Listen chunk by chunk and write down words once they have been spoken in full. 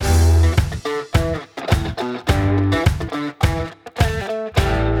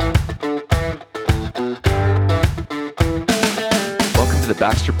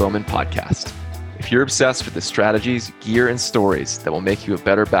Baxter Bowman Podcast. If you're obsessed with the strategies, gear, and stories that will make you a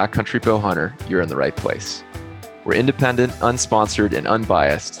better backcountry bow hunter, you're in the right place. We're independent, unsponsored, and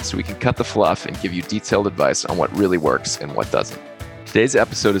unbiased, so we can cut the fluff and give you detailed advice on what really works and what doesn't. Today's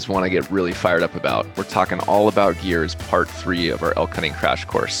episode is one I get really fired up about. We're talking all about gears, part 3 of our elk hunting crash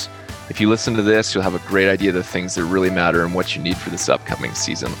course. If you listen to this, you'll have a great idea of the things that really matter and what you need for this upcoming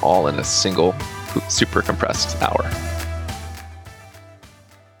season, all in a single, super compressed hour.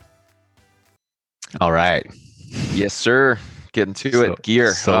 All right. Yes, sir. Getting to it.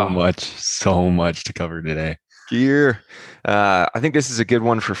 Gear. So much to cover today. Gear. I think this is a good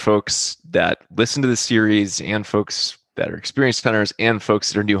one for folks that listen to the series and folks that are experienced hunters and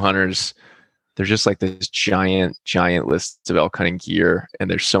folks that are new hunters. There's just like this giant list of elk hunting gear, and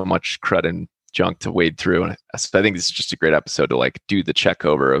there's so much crud and junk to wade through. And so I think this is just a great episode to like do the check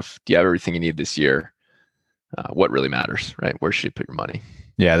over of, do you have everything you need this year? What really matters, right? Where should you put your money?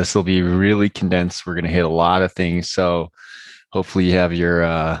 Yeah, this will be really condensed. We're going to hit a lot of things. So hopefully you have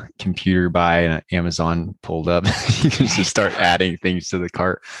your computer by Amazon pulled up. You can just start adding things to the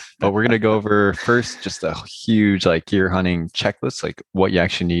cart. But we're going to go over first just a huge like gear hunting checklist, like what you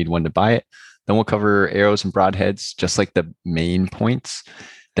actually need, when to buy it. Then we'll cover arrows and broadheads, just like the main points.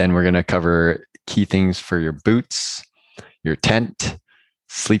 Then we're going to cover key things for your boots, your tent,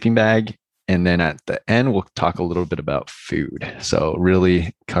 sleeping bag. And then at the end, we'll talk a little bit about food. So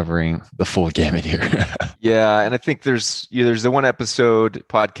really covering the full gamut here. Yeah. And I think there's the one episode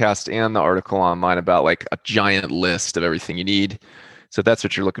podcast and the article online about like a giant list of everything you need. So if that's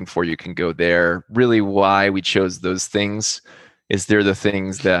what you're looking for, you can go there. Really why we chose those things is they're the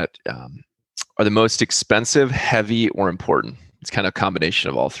things that are the most expensive, heavy, or important. It's kind of a combination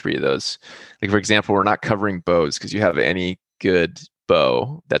of all three of those. Like, for example, we're not covering bows because you have any good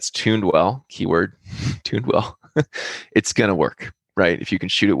bow that's tuned well, keyword, tuned well, it's going to work, right? If you can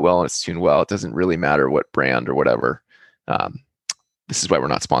shoot it well and it's tuned well, it doesn't really matter what brand or whatever. This is why we're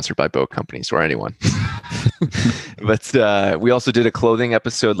not sponsored by bow companies or anyone. But we also did a clothing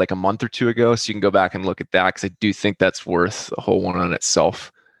episode like a month or two ago, so you can go back and look at that because I do think that's worth a whole one on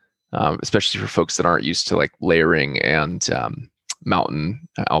itself. Especially for folks that aren't used to like layering and mountain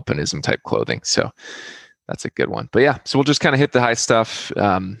alpinism type clothing. So that's a good one. But yeah, so we'll just kind of hit the high stuff,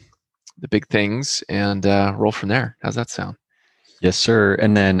 the big things, and roll from there. How's that sound? Yes, sir.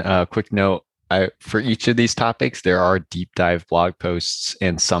 And then a quick note, for each of these topics, there are deep dive blog posts,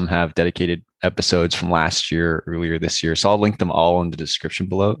 and some have dedicated episodes from last year, earlier this year. So I'll link them all in the description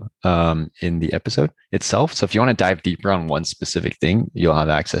below in the episode itself. So if you want to dive deeper on one specific thing, you'll have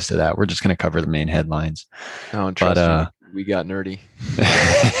access to that. We're just going to cover the main headlines. Oh, and trust me, we got nerdy.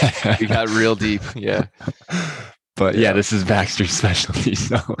 We got real deep. Yeah. But yeah, this is Baxter's specialty.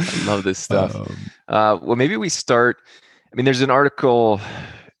 So I love this stuff. Well, maybe we start. I mean, there's an article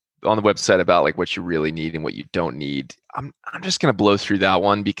on the website about like what you really need and what you don't need. I'm just going to blow through that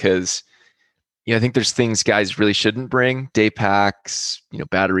one because I think there's things guys really shouldn't bring: day packs,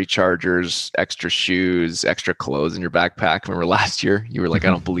 battery chargers, extra shoes, extra clothes in your backpack. Remember last year you were like, I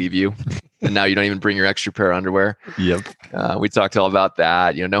don't believe you. And now you don't even bring your extra pair of underwear. Yep. We talked all about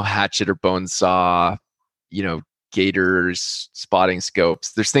that. No hatchet or bone saw, gaiters, spotting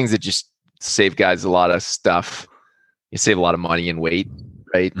scopes. There's things that just save guys a lot of stuff. You save a lot of money and weight,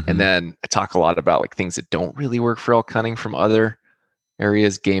 right? Mm-hmm. And then I talk a lot about like things that don't really work for elk hunting from other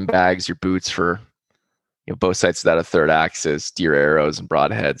areas: game bags, your boots for both sides of that, a third axis, deer arrows and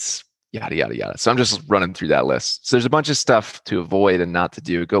broadheads, yada yada yada. So I'm just running through that list. So there's a bunch of stuff to avoid and not to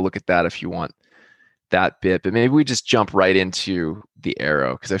do. Go look at that if you want that bit. But maybe we just jump right into the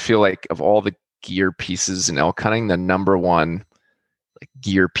arrow, because I feel like of all the gear pieces in elk hunting, the number one like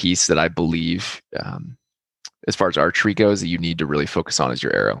gear piece that I believe as far as archery goes that you need to really focus on is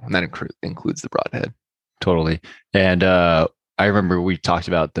your arrow, and that includes the broadhead. Totally. And I remember we talked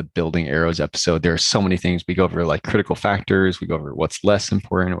about the building arrows episode. There are so many things. We go over like critical factors. We go over what's less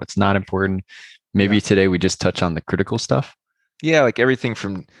important, what's not important. Maybe today we just touch on the critical stuff. Yeah, like everything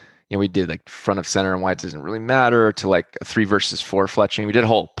from, we did like front of center and why it doesn't really matter to like a 3 versus 4 fletching. We did a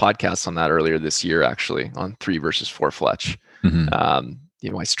whole podcast on that earlier this year, actually, on 3 versus 4 fletch. Mm-hmm.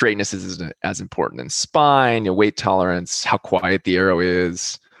 Why straightness isn't as important in spine, weight tolerance, how quiet the arrow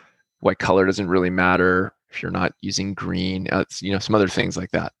is, why color doesn't really matter if you're not using green, some other things like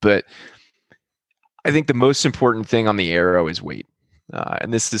that. But I think the most important thing on the arrow is weight.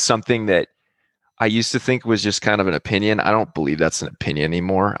 And this is something that I used to think was just kind of an opinion. I don't believe that's an opinion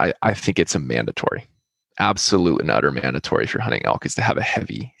anymore. I think it's a mandatory, absolute and utter mandatory if you're hunting elk, is to have a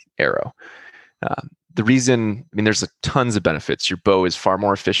heavy arrow. the reason, I mean, there's tons of benefits. Your bow is far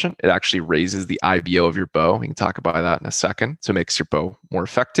more efficient. It actually raises the IBO of your bow. We can talk about that in a second. So it makes your bow more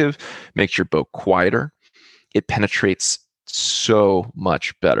effective, makes your bow quieter. It penetrates so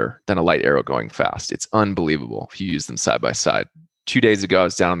much better than a light arrow going fast. It's unbelievable if you use them side by side. 2 days ago, I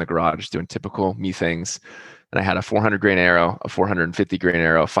was down in the garage doing typical me things, and I had a 400 grain arrow, a 450 grain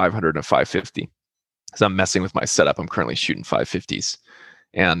arrow, a 500, and a 550. So I'm messing with my setup. I'm currently shooting 550s.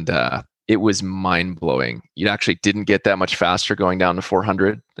 And it was mind blowing. You actually didn't get that much faster going down to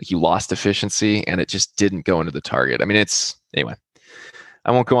 400. Like, you lost efficiency and it just didn't go into the target. I mean, anyway,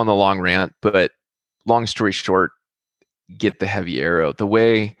 I won't go on the long rant, but long story short, get the heavy arrow. The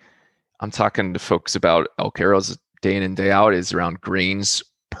way I'm talking to folks about elk arrows day in and day out is around grains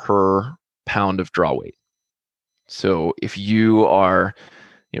per pound of draw weight. So if you are,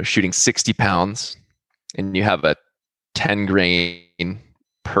 shooting 60 pounds and you have a 10 grain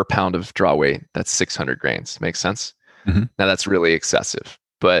per pound of draw weight, that's 600 grains. Makes sense? Mm-hmm. Now that's really excessive,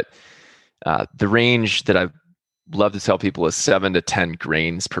 but the range that I love to tell people is 7 to 10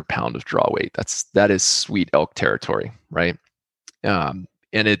 grains per pound of draw weight. That is sweet elk territory, right? And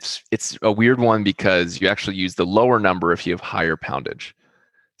it's a weird one because you actually use the lower number if you have higher poundage.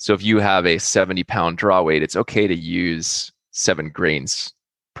 So if you have a 70 pound draw weight, it's okay to use 7 grains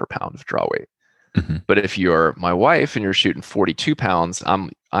per pound of draw weight. Mm-hmm. But if you're my wife and you're shooting 42 pounds,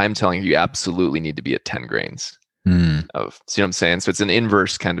 I'm telling you absolutely need to be at 10 grains of, see what I'm saying? So it's an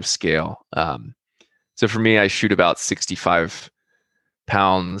inverse kind of scale. So for me, I shoot about 65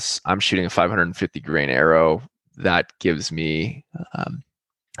 pounds. I'm shooting a 550 grain arrow. That gives me, I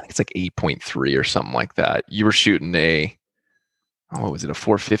think it's like 8.3 or something like that. You were shooting what was it, a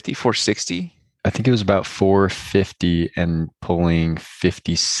 450, 460? I think it was about 450 and pulling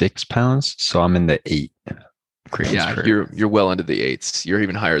 56 pounds. So I'm in the 8 grains. Yeah, you're well into the 8s. You're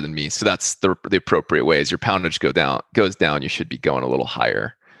even higher than me. So that's the appropriate way. As your poundage goes down, you should be going a little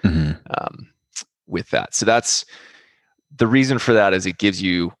higher with that. So that's the reason for that, is it gives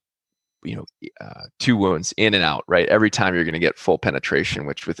you, 2 wounds in and out, right? Every time you're going to get full penetration,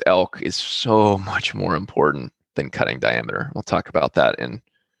 which with elk is so much more important than cutting diameter. We'll talk about that in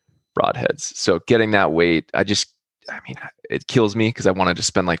broadheads. So getting that weight, it kills me because I wanted to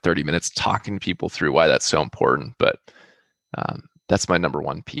spend like 30 minutes talking to people through why that's so important. But that's my number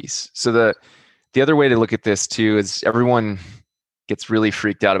one piece. So the other way to look at this too is everyone gets really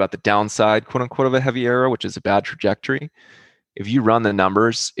freaked out about the downside, quote unquote, of a heavy arrow, which is a bad trajectory. If you run the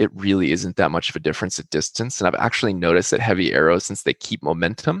numbers, it really isn't that much of a difference at distance. And I've actually noticed that heavy arrows, since they keep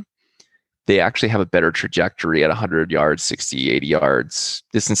momentum, they actually have a better trajectory at 100 yards, 60, 80 yards,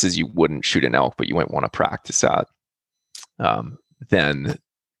 distances you wouldn't shoot an elk, but you might want to practice at, than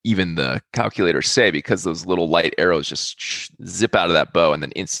even the calculators say, because those little light arrows just zip out of that bow and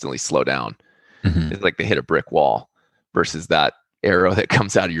then instantly slow down. Mm-hmm. It's like they hit a brick wall, versus that arrow that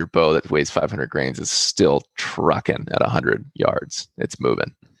comes out of your bow that weighs 500 grains is still trucking at 100 yards. It's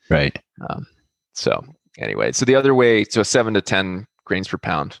moving. Right. So anyway, so the other way, so 7 to 10 grains per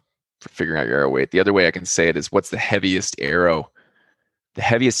pound for figuring out your arrow weight. The other way I can say it is, what's the heaviest arrow? The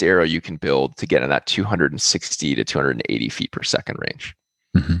heaviest arrow you can build to get in that 260 to 280 feet per second range.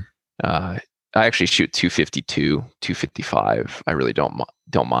 Mm-hmm. I actually shoot 252, 255. I really don't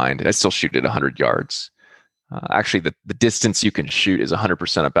mind. I still shoot at 100 yards. Actually, the distance you can shoot is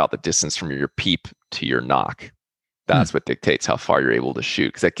 100% about the distance from your peep to your knock. That's what dictates how far you're able to shoot,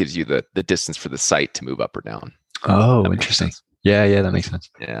 because that gives you the distance for the sight to move up or down. Oh, interesting. Yeah, that makes sense.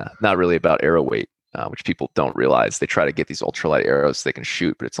 Yeah, not really about arrow weight, which people don't realize. They try to get these ultralight arrows so they can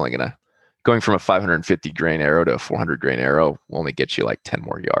shoot, but it's only going from a 550 grain arrow to a 400 grain arrow will only get you like 10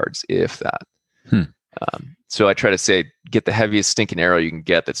 more yards, if that. So I try to say, get the heaviest stinking arrow you can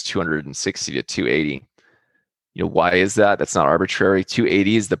get that's 260 to 280. Why is that? That's not arbitrary.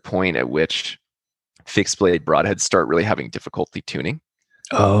 280 is the point at which fixed blade broadheads start really having difficulty tuning.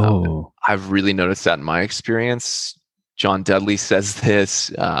 Oh. I've really noticed that in my experience. John Dudley says this.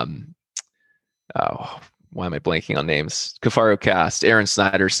 Why am I blanking on names? Cafaro Cast. Aaron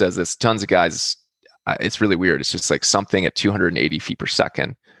Snyder says this. Tons of guys. It's really weird. It's just like something at 280 feet per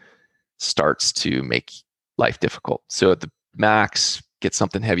second starts to make life difficult. So at the max, get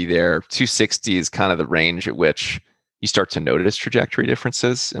something heavy there. 260 is kind of the range at which you start to notice trajectory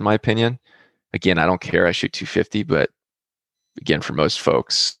differences, in my opinion. Again, I don't care. I shoot 250, but again, for most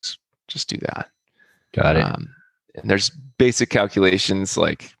folks, just do that. Got it. And there's basic calculations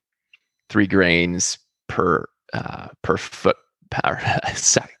like 3 grains per foot per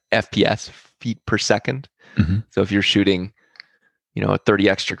FPS, feet per second. Mm-hmm. So if you're shooting, 30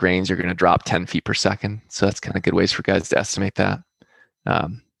 extra grains, you're going to drop 10 feet per second. So that's kind of good ways for guys to estimate that.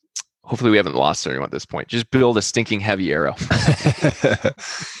 hopefully we haven't lost anyone at this point. Just build a stinking heavy arrow.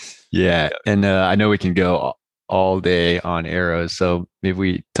 Yeah. And I know we can go all day on arrows. So maybe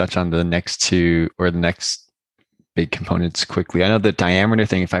we touch on the next two or the next big components quickly. I know the diameter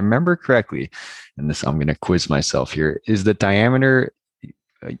thing, if I remember correctly, and this I'm going to quiz myself here, is the diameter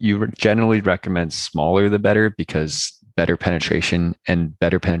you generally recommend smaller the better because better penetration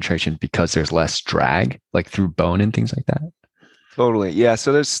because there's less drag, like through bone and things like that? Totally. Yeah.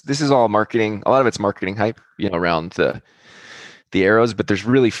 So this is all marketing. A lot of it's marketing hype, around the arrows, but there's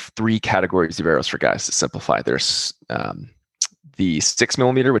really three categories of arrows for guys to simplify. There's the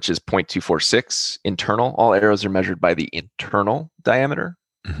 6mm, which is 0.246 internal. All arrows are measured by the internal diameter,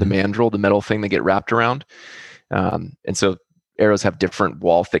 the mandrel, the metal thing they get wrapped around. And so arrows have different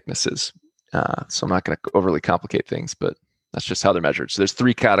wall thicknesses. So I'm not going to overly complicate things, but that's just how they're measured. So there's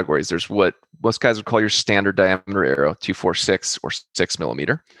three categories. There's what most guys would call your standard diameter arrow, 246 or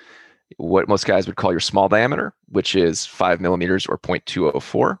 6mm. What most guys would call your small diameter, which is 5mm or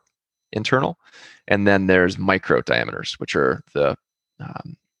 0.204 internal. And then there's micro diameters, which are the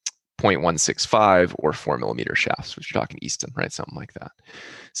 0.165 or 4mm shafts, which you're talking Easton, right? Something like that.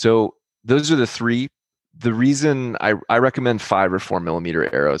 So those are the three. The reason I recommend 5 or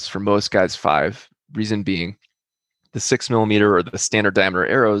 4mm arrows for most guys, 5. Reason being, the 6mm or the standard diameter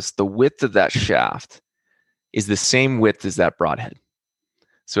arrows, the width of that shaft is the same width as that broadhead.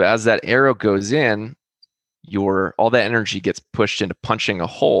 So as that arrow goes in, all that energy gets pushed into punching a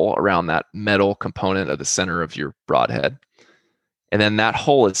hole around that metal component of the center of your broadhead. And then that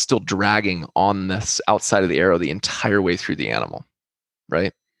hole is still dragging on this outside of the arrow the entire way through the animal,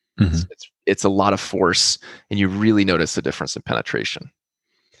 right? So it's a lot of force, and you really notice the difference in penetration.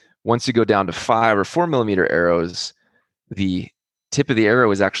 Once you go down to 5 or 4mm arrows, the tip of the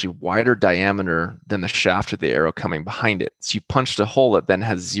arrow is actually wider diameter than the shaft of the arrow coming behind it. So you punched a hole that then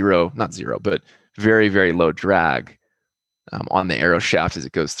has but very, very low drag on the arrow shaft as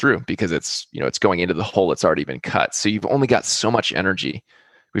it goes through, because it's going into the hole that's already been cut. So you've only got so much energy.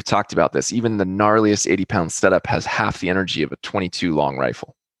 We've talked about this. Even the gnarliest 80-pound setup has half the energy of a 22 long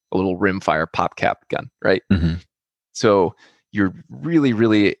rifle, a little rimfire pop cap gun, right? So you're really,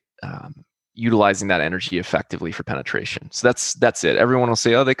 really utilizing that energy effectively for penetration. So that's it. Everyone will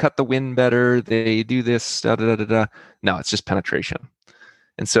say, oh, they cut the wind better, they do this, da da da da. No, it's just penetration.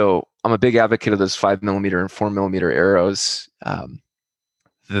 And so I'm a big advocate of those 5mm and 4mm arrows.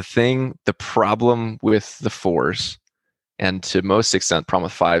 The problem with the 4s, and to most extent, problem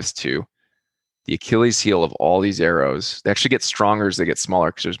with 5s too, the Achilles heel of all these arrows, they actually get stronger as they get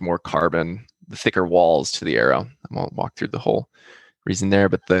smaller because there's more carbon, the thicker walls to the arrow. I won't walk through the whole reason there,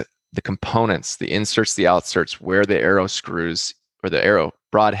 but the components, the inserts, the outserts, where the arrow screws or the arrow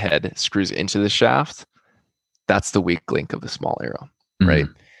broadhead screws into the shaft, that's the weak link of the small arrow, right?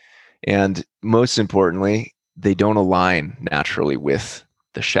 And most importantly, they don't align naturally with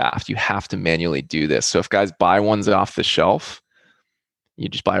the shaft. You have to manually do this. So if guys buy ones off the shelf, you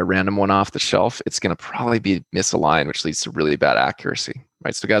just buy a random one off the shelf, it's going to probably be misaligned, which leads to really bad accuracy,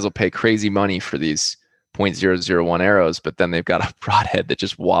 right? So guys will pay crazy money for these 0.001 arrows, but then they've got a broadhead that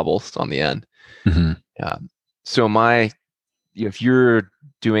just wobbles on the end. So if you're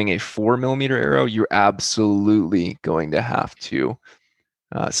doing a 4mm arrow, you're absolutely going to have to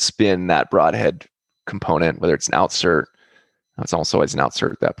spin that broadhead component, whether it's an outsert, it's also always an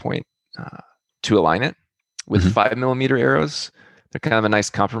outsert at that point, to align it. With 5mm arrows, they're kind of a nice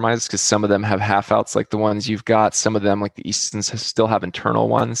compromise because some of them have half outs like the ones you've got. Some of them, like the Eastons, still have internal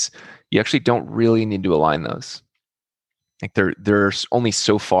ones. You actually don't really need to align those. Like they're only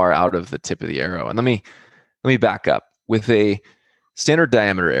so far out of the tip of the arrow. And let me back up. With a standard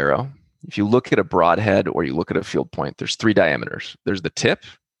diameter arrow, if you look at a broadhead or you look at a field point, there's 3 diameters. There's the tip,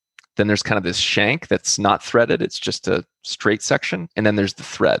 then there's kind of this shank that's not threaded. It's just a straight section. And then there's the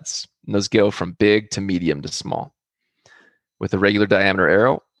threads. And those go from big to medium to small. With a regular diameter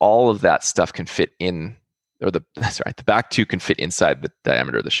arrow, all of that stuff can fit in, the back two can fit inside the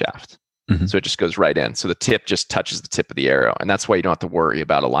diameter of the shaft. So it just goes right in. So the tip just touches the tip of the arrow. And that's why you don't have to worry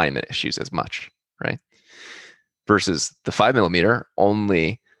about alignment issues as much, right? Versus the 5mm,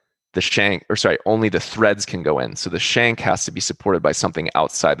 only the threads can go in. So the shank has to be supported by something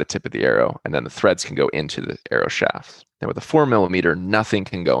outside the tip of the arrow, and then the threads can go into the arrow shaft. And with a 4mm, nothing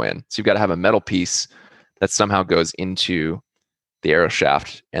can go in. So you've got to have a metal piece that somehow goes into the arrow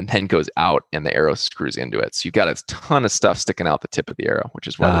shaft and then goes out and the arrow screws into it. So you've got a ton of stuff sticking out the tip of the arrow, which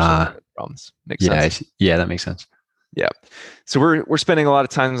is why there's so many problems. Makes sense? Yeah, that makes sense. Yeah. So we're spending a lot of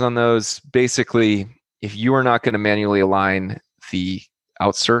time on those. Basically, if you are not going to manually align the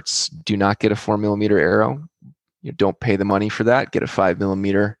outserts, do not get a 4mm arrow. You don't pay the money for that. Get a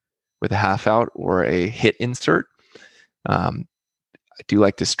 5mm with a half out or a hit insert. I do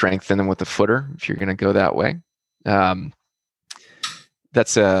like to strengthen them with the footer if you're going to go that way.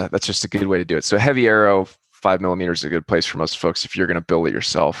 That's just a good way to do it. So a heavy arrow, 5mm is a good place for most folks. If you're going to build it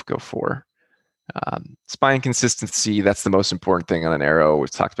yourself, go for. Spine consistency, that's the most important thing on an arrow. We've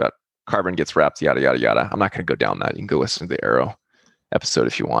talked about carbon gets wrapped, yada, yada, yada. I'm not going to go down that. You can go listen to the arrow episode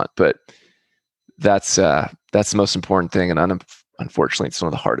if you want, but that's the most important thing. And unfortunately, it's one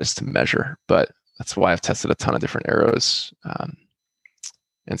of the hardest to measure, but that's why I've tested a ton of different arrows.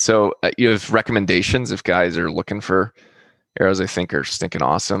 And so you have recommendations if guys are looking for arrows I think are stinking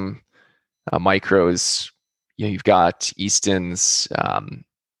awesome. Micros, you've got Easton's,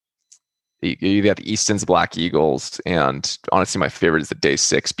 you got the Easton's Black Eagles, and honestly, my favorite is the Day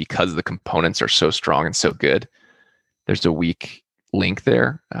 6 because the components are so strong and so good. There's a weak link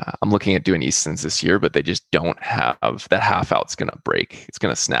there. I'm looking at doing Easton's this year, but they just don't have that half out's going to break. It's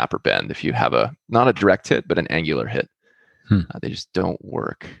going to snap or bend if you have not a direct hit, but an angular hit. They just don't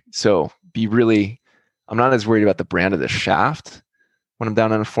work. So I'm not as worried about the brand of the shaft when I'm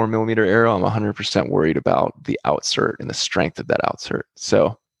down on a 4mm arrow. I'm 100% worried about the outsert and the strength of that outsert.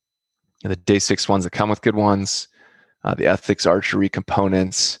 So the Day 6 ones that come with good ones, the Ethics archery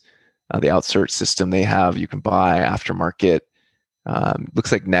components, the outsert system they have, you can buy aftermarket.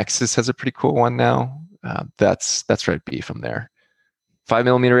 Looks like Nexus has a pretty cool one now. That's right B from there.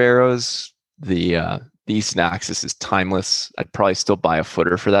 5mm arrows, the Easton Axis is timeless. I'd probably still buy a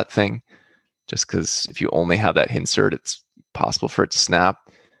footer for that thing, just because if you only have that insert, it's possible for it to snap.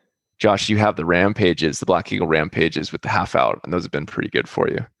 Josh, you have the Rampages, the Black Eagle Rampages with the half out, and those have been pretty good for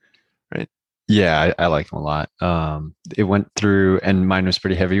you, right? Yeah, I like them a lot. It went through, and mine was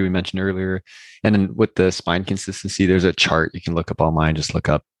pretty heavy, we mentioned earlier. And then with the spine consistency, there's a chart you can look up online. Just look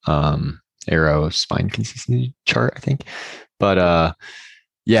up arrow spine consistency chart, I think. But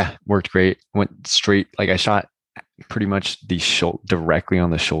yeah, worked great. Went straight, like I shot pretty much directly on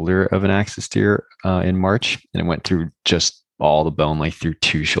the shoulder of an Axis deer in March, and it went through just all the bone, like through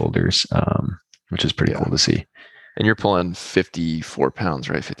 2 shoulders, which is pretty cool to see. And you're pulling 54 pounds,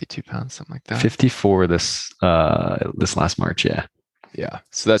 right? 52 pounds, something like that. 54 this last March, yeah. Yeah.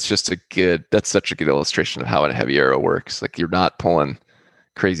 So that's such a good illustration of how a heavy arrow works. Like you're not pulling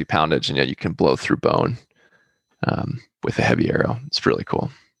crazy poundage, and yet you can blow through bone with a heavy arrow. It's really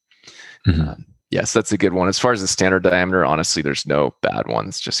cool. Mm-hmm. Yes, that's a good one. As far as the standard diameter, honestly, there's no bad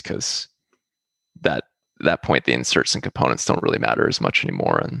ones, just because that point, the inserts and components don't really matter as much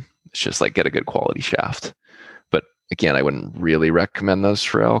anymore. And it's just like get a good quality shaft. But again, I wouldn't really recommend those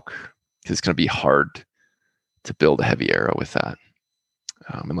for elk because it's going to be hard to build a heavy arrow with that.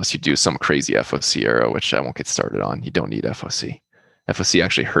 Unless you do some crazy FOC arrow, which I won't get started on. You don't need FOC. FOC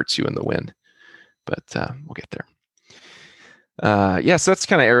actually hurts you in the wind, but we'll get there. Yeah, so that's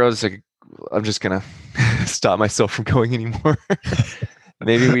kind of arrows. I'm just going to stop myself from going anymore.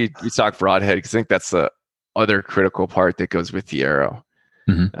 Maybe we talk broadhead, because I think that's the other critical part that goes with the arrow.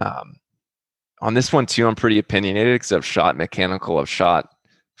 Mm-hmm. On this one too, I'm pretty opinionated because I've shot mechanical, I've shot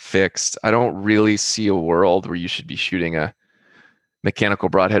fixed. I don't really see a world where you should be shooting a mechanical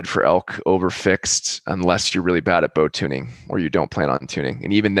broadhead for elk over fixed unless you're really bad at bow tuning or you don't plan on tuning.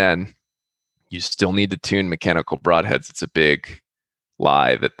 And even then, you still need to tune mechanical broadheads. It's a big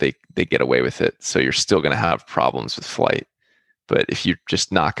lie that they get away with it. So you're still going to have problems with flight. But if you're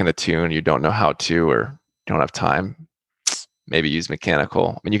just not going to tune, you don't know how to, or don't have time, maybe use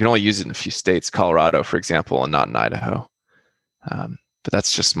mechanical. I mean, you can only use it in a few states, Colorado, for example, and not in Idaho. But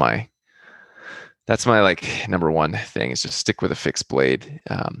that's just my like number one thing, is just stick with a fixed blade.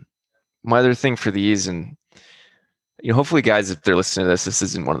 My other thing for these, and hopefully guys, if they're listening to this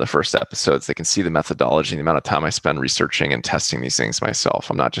isn't one of the first episodes, they can see the methodology, the amount of time I spend researching and testing these things myself.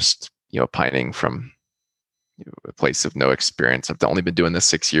 I'm not just, pining from a place of no experience. I've only been doing this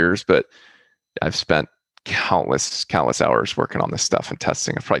 6 years, but I've spent countless hours working on this stuff and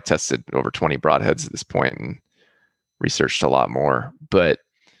testing. I've probably tested over 20 broadheads at this point and researched a lot more. But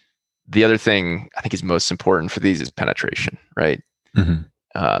the other thing I think is most important for these is penetration, right?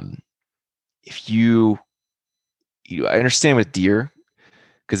 Mm-hmm. If I understand with deer,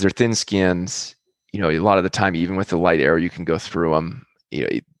 because they're thin skinned, a lot of the time, even with the light arrow, you can go through them.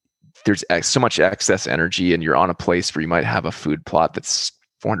 There's so much excess energy, and you're on a place where you might have a food plot that's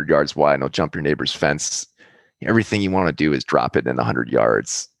 400 yards wide and it'll jump your neighbor's fence. Everything you want to do is drop it in 100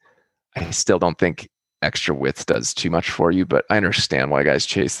 yards. I still don't think extra width does too much for you, but I understand why guys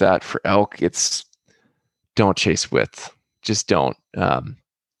chase that. For elk, don't chase width. Just don't.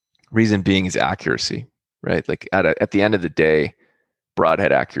 Reason being is accuracy, right? Like at the end of the day,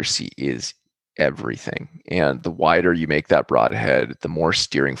 broadhead accuracy is everything. And the wider you make that broadhead, the more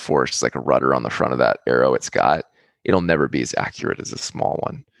steering force, like a rudder on the front of that arrow it's got. It'll never be as accurate as a small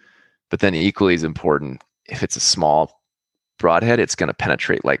one. But then equally as important, if it's a small broadhead, it's going to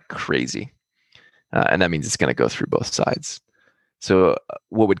penetrate like crazy. And that means it's going to go through both sides. So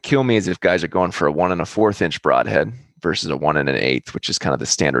what would kill me is if guys are going for a 1 1/4 inch broadhead versus a 1 1/8, which is kind of the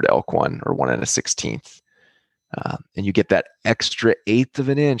standard elk one, or 1 1/16. And you get that extra 1/8 of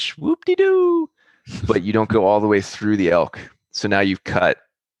an inch, whoop-de-doo, but you don't go all the way through the elk. So now you've cut,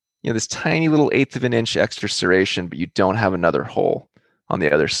 this tiny little 1/8 of an inch extra serration, but you don't have another hole on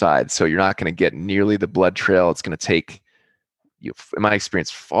the other side. So you're not going to get nearly the blood trail. It's going to take you, in my experience,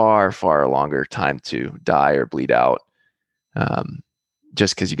 far, far longer time to die or bleed out,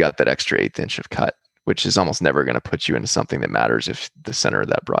 just because you got that extra 1/8 inch of cut, which is almost never going to put you into something that matters if the center of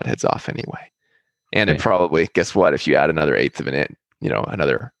that broadhead's off anyway. And it probably, guess what? If you add another 1/8 of an inch,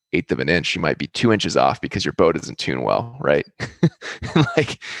 another 1/8 of an inch, you might be 2 inches off because your bow doesn't tune well, right?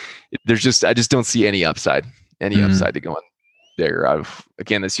 Like, I just don't see any upside to going there.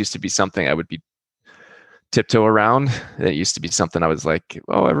 Again, this used to be something I would be tiptoe around. It used to be something I was like,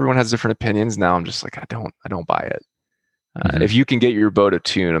 oh, everyone has different opinions. Now I'm just like, I don't buy it. If you can get your bow to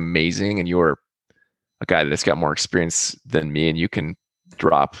tune amazing, and you're a guy that's got more experience than me, and you can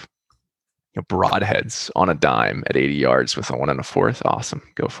drop broadheads on a dime at 80 yards with a 1 1/4, awesome,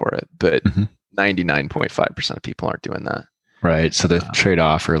 go for it. But 99.5% of people aren't doing that. Right. So the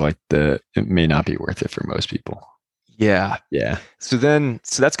trade-off, or like it may not be worth it for most people. Yeah. Yeah. So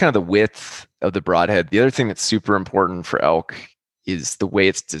that's kind of the width of the broadhead. The other thing that's super important for elk is the way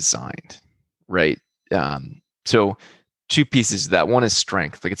it's designed, right? So two pieces of that. One is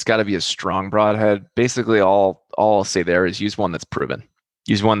strength. Like, it's got to be a strong broadhead. Basically, all I'll say there is use one that's proven.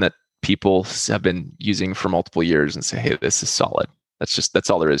 Use one that people have been using for multiple years and say, hey, this is solid. That's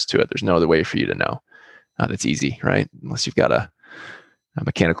all there is to it. There's no other way for you to know. That's easy, right? Unless you've got a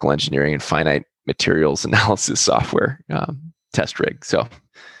mechanical engineering and finite materials analysis software test rig. So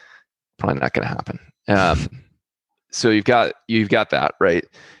probably not going to happen. So you've got that, right?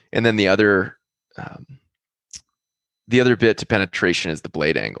 And then the other bit to penetration is the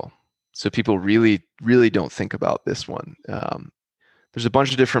blade angle. So people really, really don't think about this one. There's a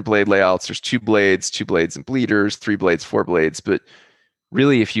bunch of different blade layouts. There's 2 blades and bleeders, 3 blades, 4 blades. But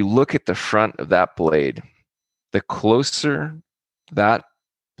really, if you look at the front of that blade, the closer that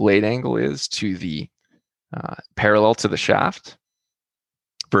blade angle is to the parallel to the shaft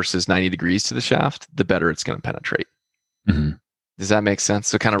versus 90 degrees to the shaft, the better it's going to penetrate. Mm-hmm. Does that make sense?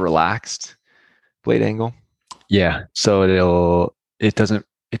 So kind of relaxed blade angle. Yeah. So it doesn't,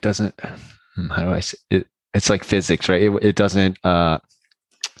 how do I say it? It's like physics, right? It doesn't,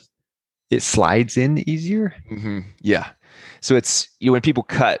 it slides in easier. Mm-hmm. Yeah. So it's, when people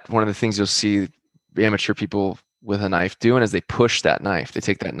cut, one of the things you'll see amateur people with a knife doing is they push that knife. They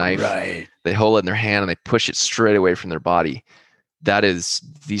take that knife, right, they hold it in their hand, and they push it straight away from their body. That is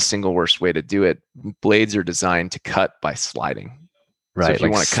the single worst way to do it. Blades are designed to cut by sliding. Right. So if you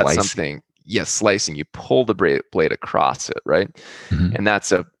want to cut something, slicing, you pull the blade across it, right? Mm-hmm. And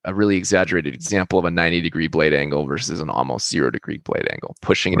that's a really exaggerated example of a 90-degree blade angle versus an almost 0-degree blade angle,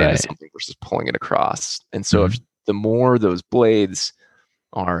 pushing it into something versus pulling it across. And so if the more those blades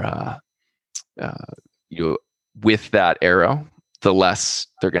are with that arrow, the less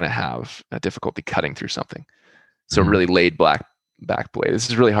they're going to have a difficulty cutting through something. So really laid back blade. This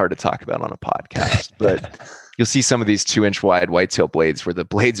is really hard to talk about on a podcast, but you'll see some of these 2-inch wide whitetail blades where the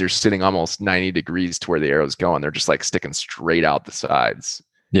blades are sitting almost 90 degrees to where the arrow's going. They're just like sticking straight out the sides.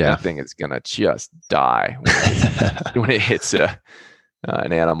 Yeah. That thing is going to just die when it hits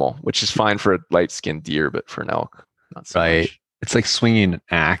an animal, which is fine for a light-skinned deer, but for an elk, not so much. It's like swinging an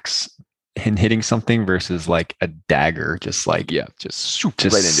axe and hitting something versus like a dagger, just like just right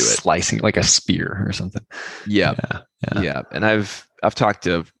into it, slicing like a spear or something. Yeah. And I've talked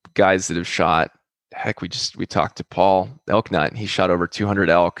to guys that have shot. Heck, we talked to Paul Elknut, and he shot over 200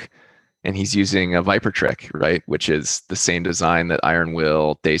 elk, and he's using a Viper trick, right? Which is the same design that Iron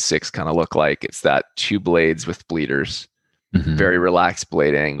Will Day 6 kind of look like. It's that 2 blades with bleeders, very relaxed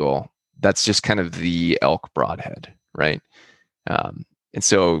blade angle. That's just kind of the elk broadhead, right? And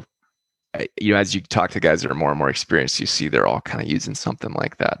so, as you talk to guys that are more and more experienced, you see they're all kind of using something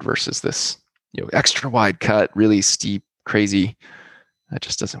like that versus this, extra wide cut, really steep, crazy. That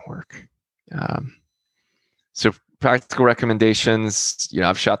just doesn't work. So practical recommendations,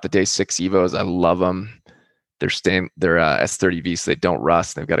 I've shot the Day 6 Evos. I love them. They're S30V, so they don't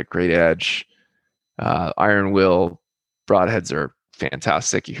rust. They've got a great edge. Iron Will broadheads are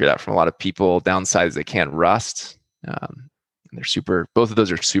fantastic. You hear that from a lot of people. Downside is they can't rust. And both of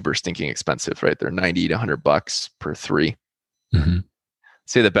those are super stinking expensive, right? They're 90 to $100 per 3. Mm-hmm.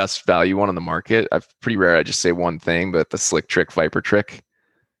 Say the best value one on the market. I've pretty rare. I just say one thing, but the Slick Trick Viper Trick,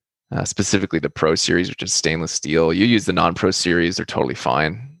 specifically the Pro Series, which is stainless steel. You use the non-Pro Series, they're totally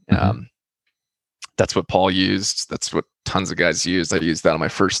fine. Mm-hmm. That's what Paul used. That's what tons of guys used. I used that on my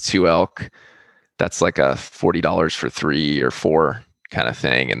first 2 elk. That's like a $40 for 3 or 4 kind of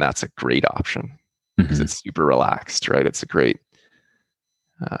thing. And that's a great option because it's super relaxed, right? It's a great,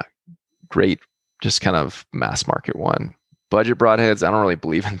 just kind of mass market one. Budget broadheads, I don't really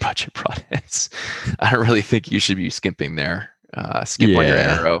believe in budget broadheads. I don't really think you should be skimping there. Skimp on your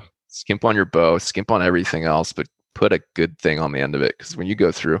arrow, skimp on your bow, skimp on everything else, but put a good thing on the end of it. Because when you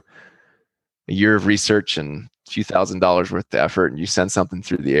go through a year of research and a few $1,000s worth of effort and you send something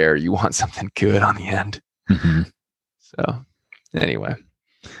through the air, you want something good on the end. Mm-hmm. So anyway,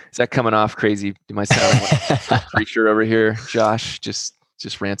 is that coming off crazy? Am I sounding like a preacher over here, Josh? Just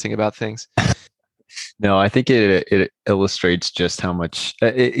ranting about things? No, I think it illustrates just how much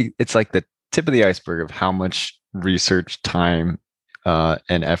it's like the tip of the iceberg of how much research, time,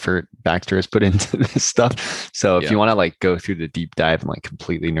 and effort Baxter has put into this stuff. So if you want to like go through the deep dive and like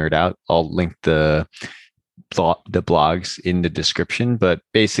completely nerd out, I'll link the blogs in the description. But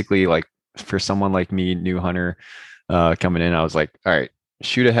basically, like for someone like me, new hunter, coming in, I was like, all right,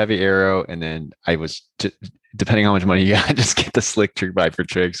 shoot a heavy arrow, and then I was just, depending on how much money you got, just get the Slick Trick Viper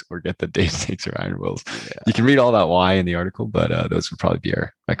Tricks or get the Dave Stakes or Iron Wills. You can read all about why in the article, but those would probably be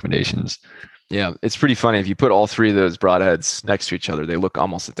our recommendations. Yeah, it's pretty funny. If you put all 3 of those broadheads next to each other, they look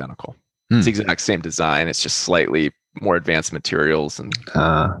almost identical. It's the exact same design. It's just slightly more advanced materials. And,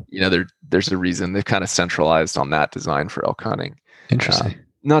 there's a reason they've kind of centralized on that design for elk hunting. Interesting.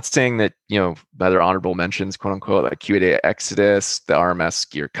 Not saying that, other honorable mentions, quote unquote, like Q8 Exodus, the RMS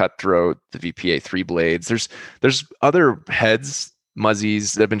Gear Cutthroat, the VPA 3 blades. There's other heads,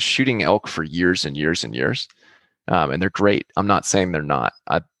 muzzies that have been shooting elk for years and years and years. And they're great. I'm not saying they're not,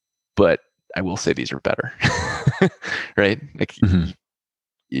 but I will say these are better, right? Like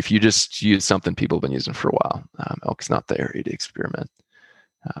if you just use something people have been using for a while, elk's not the area to experiment.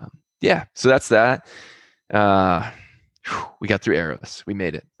 So that's that. We got through arrows. We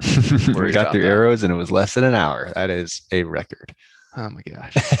made it. We got through arrows and it was less than an hour. That is a record. Oh my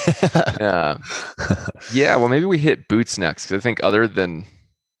gosh. Well, maybe we hit boots next. Because I think other than,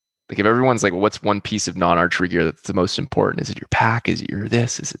 like, if everyone's like, well, what's one piece of non-archery gear that's the most important? Is it your pack? Is it your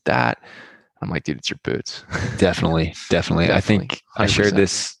this? Is it that? I'm like, dude, it's your boots. Definitely. I think 100%. I shared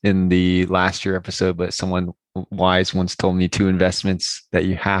this in the last year episode, but someone wise once told me 2 investments that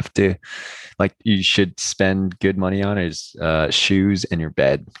you have to, like, you should spend good money on is shoes and your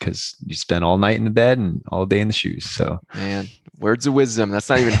bed, because you spend all night in the bed and all day in the shoes. So, man, words of wisdom. That's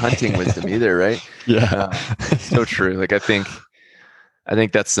not even hunting wisdom either, right? Yeah. So true. Like, I think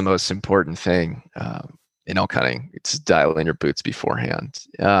that's the most important thing in elk hunting. It's dial in your boots beforehand.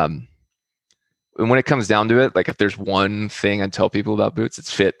 And when it comes down to it, like, if there's one thing I tell people about boots, it's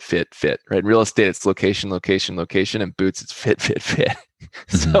fit, right? In real estate, it's location, and boots, it's fit.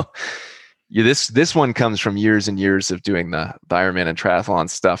 So this one comes from years and years of doing the Ironman and triathlon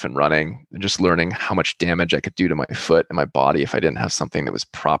stuff and running and just learning how much damage I could do to my foot and my body if I didn't have something that was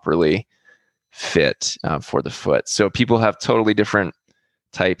properly fit for the foot. So people have totally different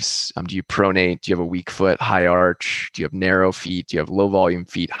types. Do you pronate? Do you have a weak foot, high arch? Do you have narrow feet? Do you have low volume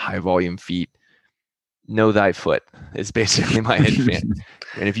feet, high volume feet? Know thy foot is basically my advan.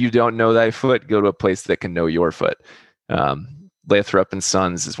 And if you don't know thy foot, go to a place that can know your foot. Lathrop and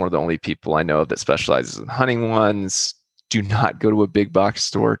Sons is one of the only people I know that specializes in hunting ones. Do not go to a big box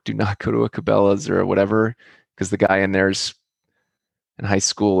store. Do not go to a Cabela's or whatever, because the guy in there's in high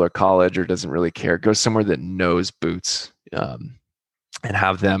school or college or doesn't really care. Go somewhere that knows boots and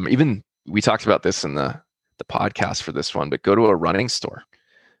have them. Even we talked about this in the podcast for this one, but go to a running store.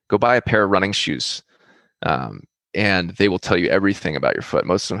 Go buy a pair of running shoes. And they will tell you everything about your foot.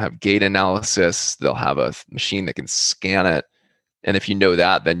 Most of them have gait analysis. They'll have a machine that can scan it. And if you know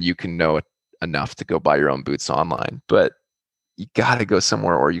that, then you can know enough to go buy your own boots online. But you got to go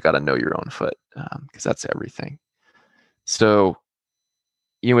somewhere, or you got to know your own foot, because that's everything. So,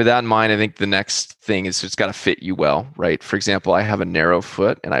 with that in mind, I think the next thing is it's got to fit you well, right? For example, I have a narrow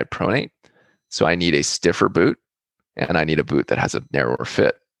foot and I pronate. So I need a stiffer boot, and I need a boot that has a narrower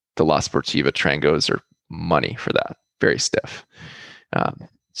fit. The La Sportiva Trangos are money for that. Very stiff.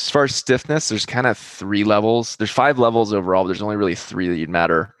 As far as stiffness, there's kind of 3 levels. There's 5 levels overall. But there's only really 3 that you'd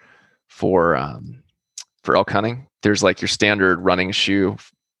matter for elk hunting. There's like your standard running shoe,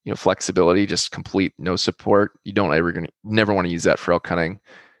 flexibility, just complete no support. You never want to use that for elk hunting.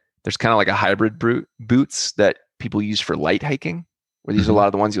 There's kind of like a hybrid boots that people use for light hiking, where these are a Mhm. lot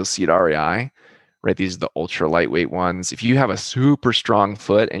of the ones you'll see at REI, right? These are the ultra lightweight ones. If you have a super strong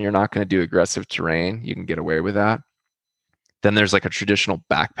foot and you're not going to do aggressive terrain, you can get away with that. Then there's like a traditional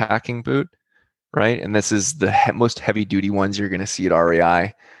backpacking boot, right? And this is the most heavy duty ones you're going to see at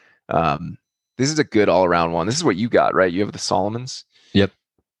REI. This is a good all around one. This is what you got, right? You have the Solomons. Yep.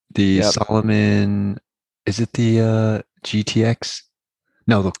 The Yep. Solomon, is it the GTX?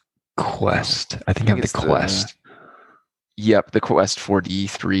 No, the Quest. I think I have the Quest. Yep, the Quest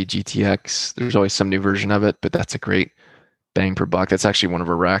 4D3 GTX. There's always some new version of it, but that's a great bang per buck. That's actually one of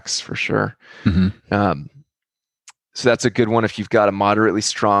our racks for sure. Mm-hmm. So that's a good one if you've got a moderately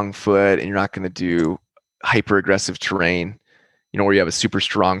strong foot and you're not going to do hyper aggressive terrain, where you have a super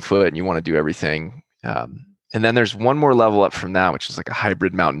strong foot and you want to do everything. And then there's one more level up from that, which is like a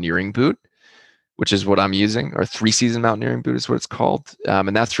hybrid mountaineering boot, which is what I'm using, or 3-season mountaineering boot is what it's called.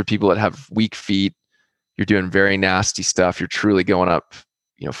 And that's for people that have weak feet. You're doing very nasty stuff. You're truly going up,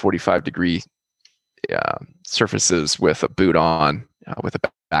 45-degree surfaces with a boot on, with a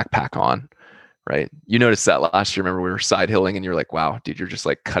backpack on, right? You noticed that last year. Remember, we were side hilling and you're like, wow, dude, you're just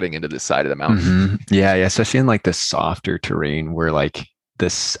like cutting into the side of the mountain. Mm-hmm. Yeah. Especially in like the softer terrain where like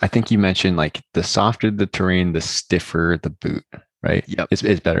this, I think you mentioned like the softer the terrain, the stiffer the boot, right? Yep.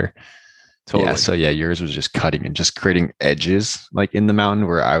 It's better. Totally. Yeah. So yeah, yours was just cutting and just creating edges like in the mountain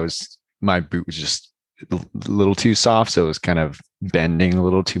where my boot was just a little too soft. So it was kind of bending a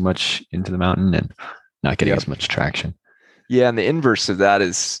little too much into the mountain and not getting as much traction. Yeah. And the inverse of that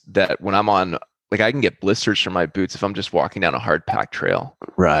is that when I'm on, like I can get blisters from my boots if I'm just walking down a hard packed trail.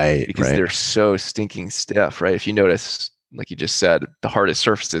 Right. Because they're so stinking stiff, right? If you notice, like you just said, the hardest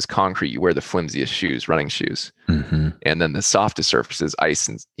surface is concrete. You wear the flimsiest shoes, running shoes. Mm-hmm. And then the softest surface is ice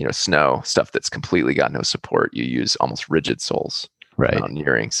and, snow, stuff that's completely got no support. You use almost rigid soles. Right.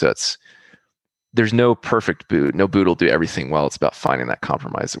 Mountaineering. So there's no perfect boot. No boot will do everything well. It's about finding that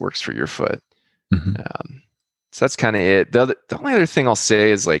compromise that works for your foot. Mm-hmm. So that's kind of it. The only other thing I'll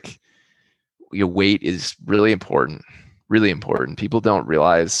say is like, your weight is really important. Really important. People don't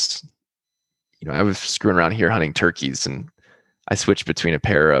realize, I was screwing around here hunting turkeys and I switched between a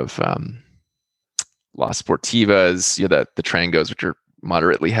pair of Las Sportivas, the Trangos, which are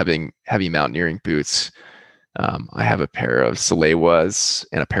moderately heavy mountaineering boots. I have a pair of Salewas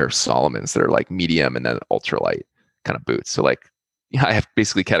and a pair of Solomons that are like medium and then ultralight kind of boots. So like, I have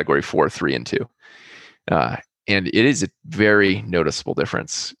basically category 4, 3, and 2. And it is a very noticeable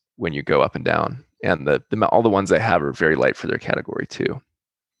difference when you go up and down. And all the ones I have are very light for their category 2.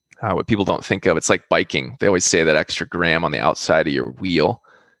 What people don't think of, it's like biking. They always say that extra gram on the outside of your wheel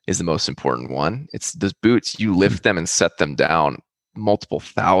is the most important one. It's those boots, you lift them and set them down multiple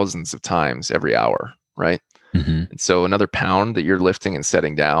thousands of times every hour, right? Mm-hmm. And so another pound that you're lifting and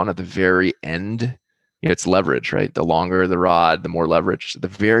setting down at the very end, it's leverage, right? The longer the rod, the more leverage. The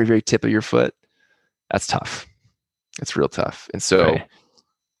very, very tip of your foot, that's tough. It's real tough. And so,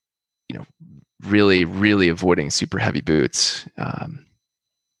 really, really avoiding super heavy boots.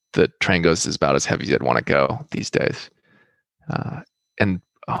 The Trangos is about as heavy as I'd want to go these days. And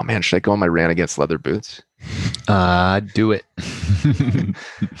oh man, should I go on my rant against leather boots? Do it.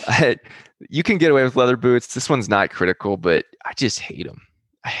 You can get away with leather boots. This one's not critical, but I just hate them.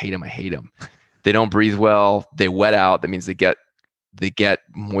 I hate them. They don't breathe well. They wet out. That means they get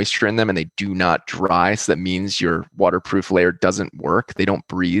moisture in them and they do not dry. So that means your waterproof layer doesn't work. They don't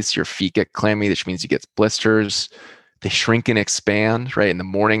breathe. So your feet get clammy, which means you get blisters. They shrink and expand, right? In the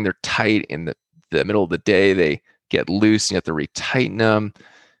morning, they're tight. In the middle of the day, they get loose and you have to retighten them.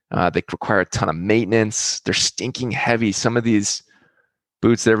 They require a ton of maintenance. They're stinking heavy. Some of these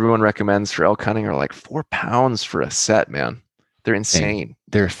boots that everyone recommends for elk hunting are like 4 pounds for a set, man. They're insane.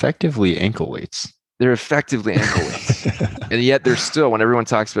 They're effectively ankle weights. And yet they're still, when everyone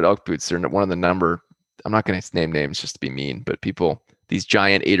talks about elk boots, they're one of the number, I'm not going to name names just to be mean, but these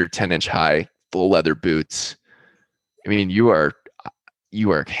giant 8 or 10 inch high full leather boots, I mean, you are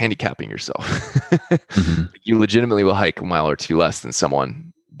handicapping yourself. Mm-hmm. You legitimately will hike a mile or 2 less than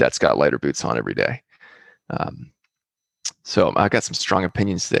someone that's got lighter boots on every day. So I've got some strong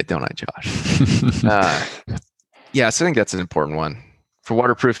opinions today, don't I, Josh? Yeah, so I think that's an important one. For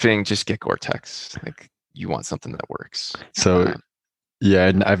waterproofing, just get Gore-Tex. Like, you want something that works. So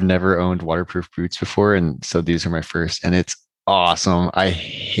yeah, I've never owned waterproof boots before, and so these are my first, and it's awesome. I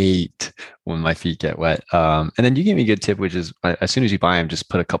hate when my feet get wet. And then you gave me a good tip, which is as soon as you buy them, just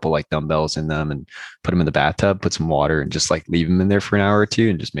put a couple like dumbbells in them and put them in the bathtub, put some water, and just like leave them in there for an hour or two,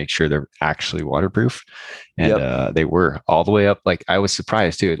 and just make sure they're actually waterproof. And they were all the way up. Like I was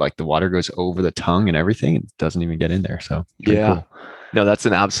surprised too. Like the water goes over the tongue and everything, and doesn't even get in there. So cool. No, that's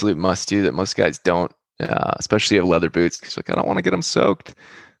an absolute must do that most guys don't especially if you have leather boots, because like I don't want to get them soaked.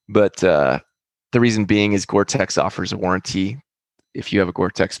 But the reason being is Gore-Tex offers a warranty if you have a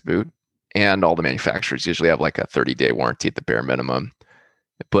Gore-Tex boot, and all the manufacturers usually have like a 30-day warranty at the bare minimum.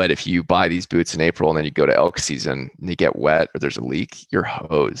 But if you buy these boots in April and then you go to elk season and you get wet or there's a leak, you're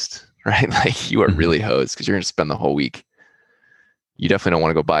hosed, right? Like you are really hosed because you're going to spend the whole week. You definitely don't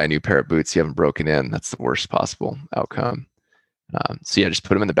want to go buy a new pair of boots you haven't broken in. That's the worst possible outcome. So yeah, just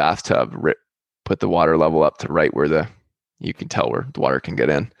put them in the bathtub, put the water level up to right where you can tell where the water can get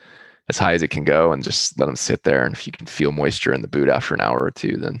in as high as it can go, and just let them sit there. And if you can feel moisture in the boot after an hour or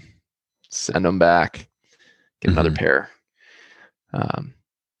two, then send them back, get another pair.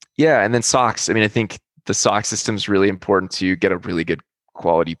 Yeah, and then socks. I mean, I think the sock system is really important to get a really good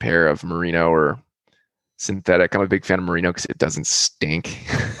quality pair of merino or synthetic. I'm a big fan of merino because it doesn't stink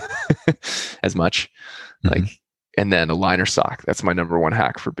as much. Like, and then a liner sock. That's my number one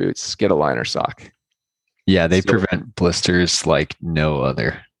hack for boots. Get a liner sock. Yeah, they prevent blisters like no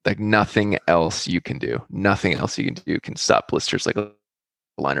other. Like nothing else you can do. Nothing else you can do can stop blisters like a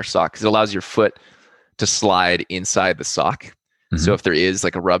liner sock, because it allows your foot to slide inside the sock. So if there is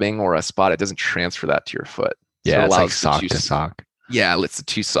like a rubbing or a spot, it doesn't transfer that to your foot. So yeah, it's like sock to sock. Yeah, it lets the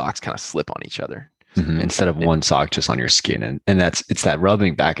two socks kind of slip on each other. Instead of one sock just on your skin. And it's that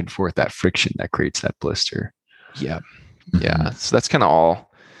rubbing back and forth, that friction that creates that blister. Yeah. Yeah. So that's kind of all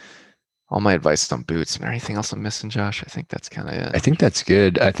my advice on boots. And anything else I'm missing, Josh? I think that's kind of it. I think that's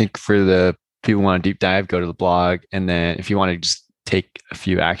good. I think for the people who want to deep dive, go to the blog. And then if you want to just take a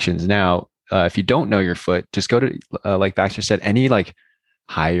few actions now, if you don't know your foot, just go to, like Baxter said, any like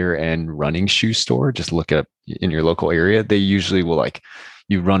higher end running shoe store, just look up in your local area. They usually will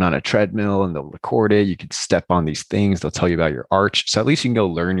you run on a treadmill and they'll record it. You can step on these things. They'll tell you about your arch. So at least you can go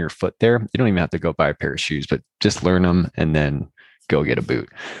learn your foot there. You don't even have to go buy a pair of shoes, but just learn them and then go get a boot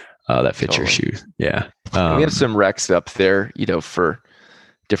that fits your shoes. Yeah. We have some recs up there, for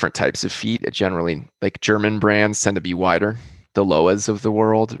different types of feet. Generally, like German brands tend to be wider, the Loas of the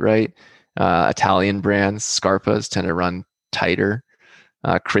world, right? Italian brands, Scarpas, tend to run tighter.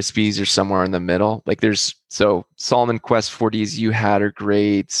 Crispies are somewhere in the middle. So Salomon Quest 40s you had are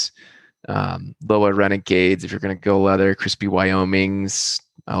great. Loa Renegades, if you're going to go leather. Crispy Wyomings.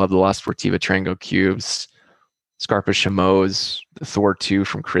 I love the La Sportiva Trango Cubes. Scarpa Chameaus, the Thor 2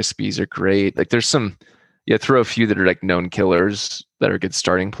 from Crispies are great. Like there's some, throw a few that are like known killers that are good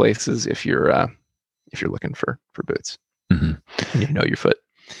starting places if you're looking for boots. And you know your foot.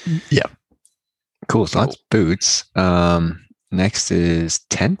 Yeah. Cool. So that's boots. Next is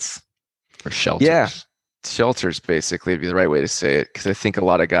tents or shelters. Yeah, shelters basically would be the right way to say it, because I think a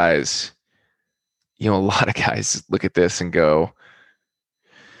lot of guys look at this and go,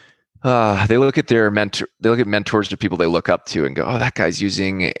 they look at their mentor, they look at mentors or people they look up to and go, oh, that guy's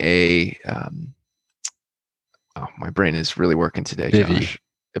using a, my brain is really working today, Josh.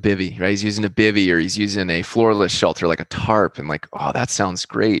 A bivy, right? He's using a bivy, or he's using a floorless shelter like a tarp, and like, oh, that sounds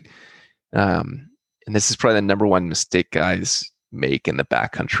great. And this is probably the number one mistake guys make in the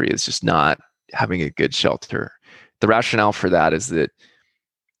backcountry, is just not having a good shelter. The rationale for that is that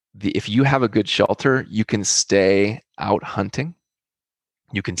if you have a good shelter, you can stay out hunting.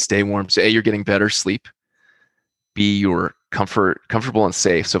 You can stay warm. So A, you're getting better sleep. B, you're comfortable and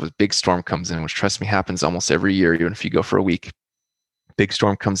safe. So if a big storm comes in, which trust me happens almost every year, even if you go for a week, big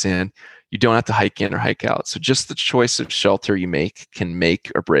storm comes in, you don't have to hike in or hike out. So just the choice of shelter you make can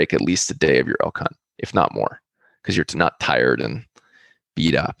make or break at least a day of your elk hunt, if not more, because you're not tired and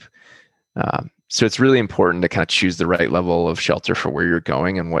beat up. So it's really important to kind of choose the right level of shelter for where you're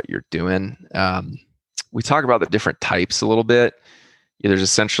going and what you're doing. We talk about the different types a little bit. There's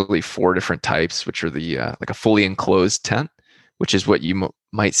essentially 4 different types, which are the like a fully enclosed tent, which is what you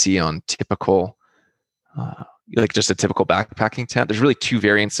might see on typical, like just a typical backpacking tent. There's really 2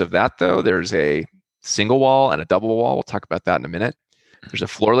 variants of that, though. There's a single wall and a double wall. We'll talk about that in a minute. There's a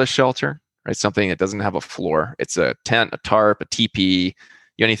floorless shelter, right? Something that doesn't have a floor. It's a tent, a tarp, a teepee,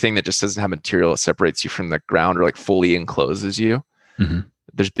 anything that just doesn't have material that separates you from the ground or like fully encloses you.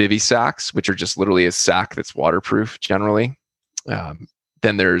 There's bivy sacks, which are just literally a sack that's waterproof generally.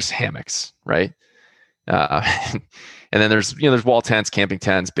 Then there's hammocks, right? And then there's wall tents, camping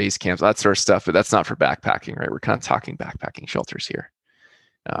tents, base camps, that sort of stuff, but that's not for backpacking, right? We're kind of talking backpacking shelters here.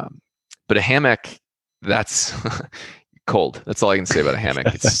 But a hammock, that's cold. That's all I can say about a hammock.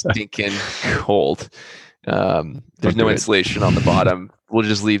 It's stinking cold. There's no insulation on the bottom. We'll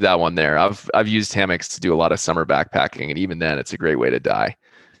just leave that one there. I've used hammocks to do a lot of summer backpacking, and even then, it's a great way to die.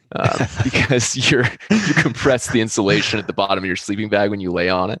 Because you compress the insulation at the bottom of your sleeping bag when you lay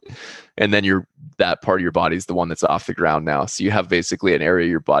on it, and then that part of your body is the one that's off the ground now. So you have basically an area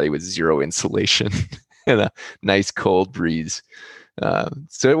of your body with zero insulation. and a nice cold breeze.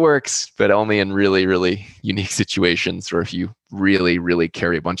 So it works, but only in really, really unique situations, or if you really, really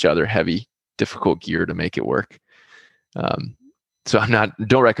carry a bunch of other heavy, difficult gear to make it work. So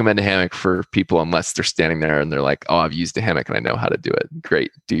don't recommend a hammock for people unless they're standing there and they're like, oh, I've used a hammock and I know how to do it.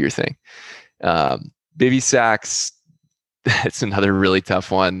 Great, do your thing. Bivy sacks, it's another really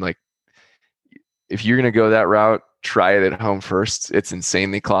tough one. Like, if you're going to go that route, try it at home first. It's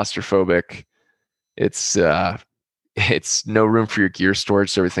insanely claustrophobic. It's no room for your gear storage,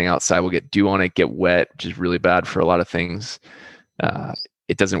 so everything outside will get dew on it, get wet, which is really bad for a lot of things.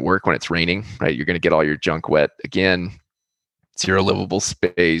 It doesn't work when it's raining, right? You're going to get all your junk wet again. Zero livable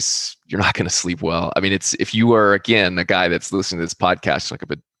space. You're not going to sleep well. I mean, if you are, again, a guy that's listening to this podcast, like I've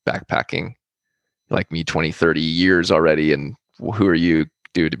been backpacking like me 20, 30 years already, and who are you,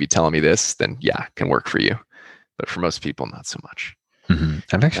 dude, to be telling me this? Then yeah, it can work for you. But for most people, not so much. Mm-hmm.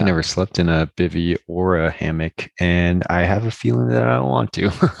 I've actually never slept in a bivy or a hammock, and I have a feeling that I don't want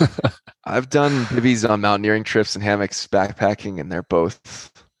to. I've done bivvies on mountaineering trips and hammocks backpacking, and they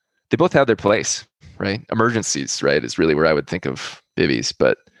both have their place, right? Emergencies, right, is really where I would think of bivvies,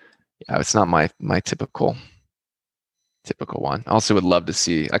 but yeah, it's not my typical one. I also would love to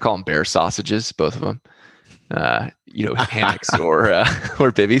see, I call them bear sausages, both of them. Hammocks or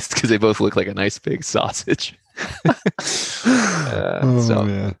bivvies, because they both look like a nice big sausage.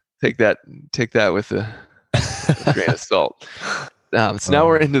 Man. Take that with a grain of salt. So now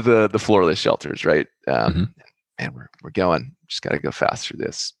we're into the floorless shelters, right? And we're going. Just got to go fast through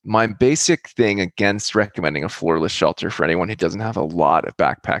this. My basic thing against recommending a floorless shelter for anyone who doesn't have a lot of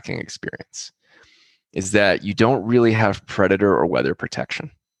backpacking experience is that you don't really have predator or weather protection,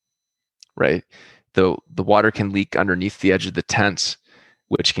 right? The water can leak underneath the edge of the tent,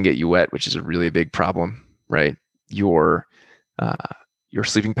 which can get you wet, which is a really big problem, right? Your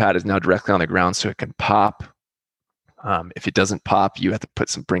sleeping pad is now directly on the ground, so it can pop. If it doesn't pop, you have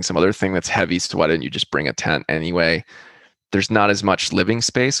to bring some other thing that's heavy. So why didn't you just bring a tent anyway? There's not as much living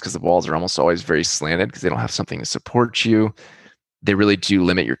space because the walls are almost always very slanted because they don't have something to support you. They really do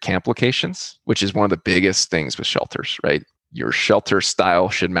limit your camp locations, which is one of the biggest things with shelters, right? Your shelter style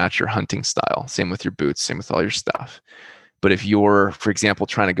should match your hunting style. Same with your boots, same with all your stuff. But if you're, for example,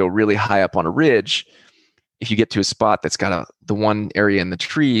 trying to go really high up on a ridge, if you get to a spot that's got the one area in the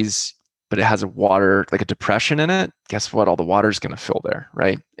trees, but it has a water, like a depression in it, guess what? All the water is going to fill there,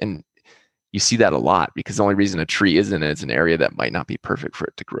 right? And you see that a lot because the only reason a tree is in it is an area that might not be perfect for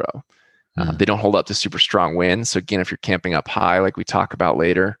it to grow. They don't hold up to super strong winds. So again, if you're camping up high, like we talk about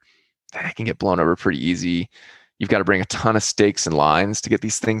later, that can get blown over pretty easy. You've got to bring a ton of stakes and lines to get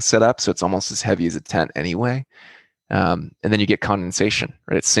these things set up. So it's almost as heavy as a tent anyway. And then you get condensation,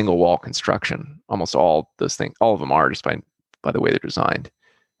 right? It's single wall construction. Almost all those things, all of them are just by the way they're designed.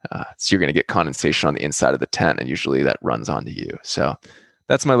 So you're going to get condensation on the inside of the tent, and usually that runs onto you. So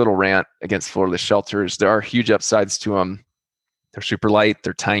that's my little rant against floorless shelters. There are huge upsides to them. They're super light,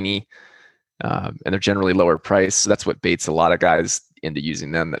 they're tiny, and they're generally lower price. So that's what baits a lot of guys into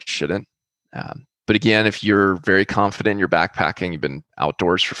using them that shouldn't. But again, if you're very confident in your backpacking, you've been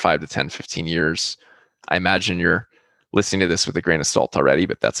outdoors for 5 to 10, 15 years, I imagine you're listening to this with a grain of salt already,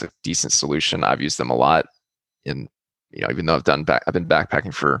 but that's a decent solution. I've used them a lot. And even though I've been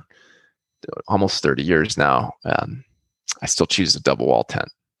backpacking for almost 30 years now, I still choose a double wall tent.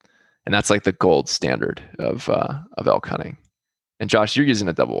 And that's like the gold standard of elk hunting. And Josh, you're using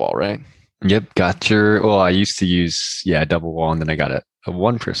a double wall, right? Yep. I used to use, double wall, and then I got a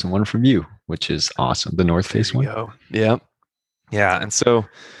one from you, which is awesome. The North Face one. Yeah. Yeah. And so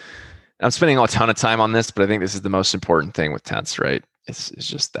I'm spending a ton of time on this, but I think this is the most important thing with tents, right? It's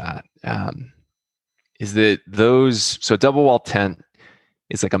just that, so double wall tent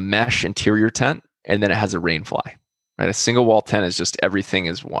is like a mesh interior tent, and then it has a rain fly, right? A single wall tent is just everything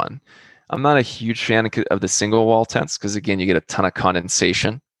is one. I'm not a huge fan of the single wall tents because again, you get a ton of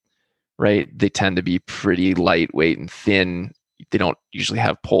condensation, right? They tend to be pretty lightweight and thin. They don't usually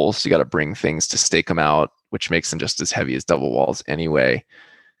have poles, so you got to bring things to stake them out, which makes them just as heavy as double walls anyway.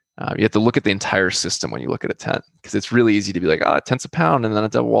 You have to look at the entire system when you look at a tent, because it's really easy to be like, a tent's a pound, and then a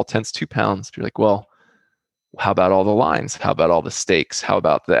double wall tent's 2 pounds. But you're like, well, how about all the lines? How about all the stakes? How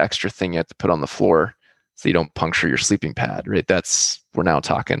about the extra thing you have to put on the floor so you don't puncture your sleeping pad, right? We're now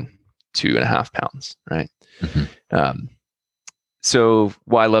talking 2.5 pounds, right? Mm-hmm. So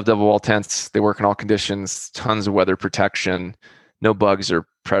why I love double wall tents, they work in all conditions, tons of weather protection, no bugs or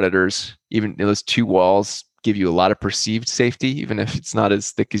predators. Even those 2 walls give you a lot of perceived safety, even if it's not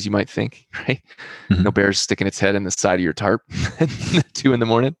as thick as you might think, right? Mm-hmm. No bears sticking its head in the side of your tarp at 2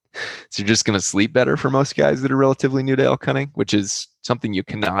 a.m. So you're just going to sleep better for most guys that are relatively new to elk hunting, which is something you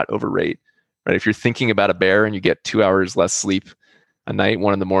cannot overrate. right? If you're thinking about a bear and you get 2 hours less sleep a night,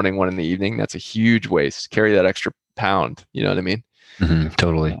 1 in the morning, 1 in the evening, that's a huge waste. Carry that extra pound. You know what I mean?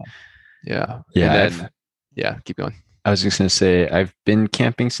 Totally. Yeah. Yeah. And then, yeah, keep going. I was just going to say, I've been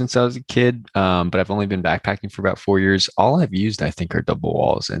camping since I was a kid, but I've only been backpacking for about 4 years. All I've used, I think, are double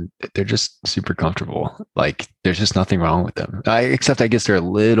walls, and they're just super comfortable. Like, there's just nothing wrong with them. Except I guess they're a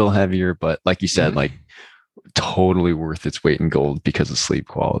little heavier, but like you said, like totally worth its weight in gold because of sleep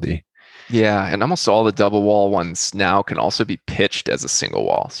quality. Yeah, and almost all the double wall ones now can also be pitched as a single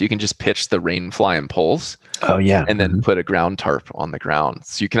wall. So you can just pitch the rain fly and poles. Oh yeah. And then put a ground tarp on the ground.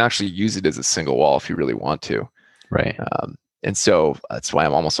 So you can actually use it as a single wall if you really want to. Right. And so that's why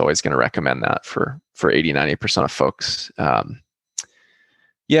I'm almost always going to recommend that for 80, 90% of folks.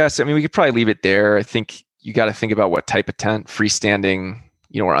 Yes, I mean, we could probably leave it there. I think you got to think about what type of tent, freestanding,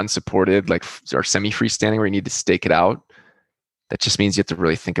 or unsupported, like, or semi-freestanding where you need to stake it out. That just means you have to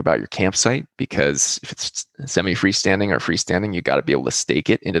really think about your campsite, because if it's semi-freestanding or freestanding, you got to be able to stake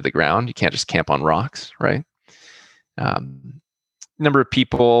it into the ground. You can't just camp on rocks, right? Number of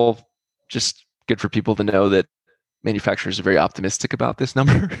people, just good for people to know that manufacturers are very optimistic about this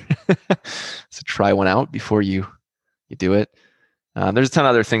number. So try one out before you do it. There's a ton of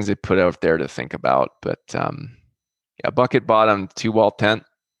other things they put out there to think about, but bucket bottom 2-wall tent,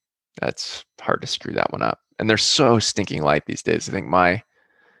 that's hard to screw that one up. And they're so stinking light these days. I think my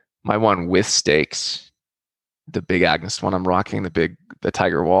one with stakes, the Big Agnes one I'm rocking, the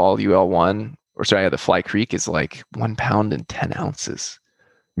Tiger Wall UL1, the Fly Creek, is like 1 pound and 10 ounces.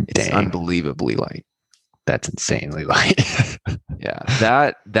 It's unbelievably light. That's insanely light.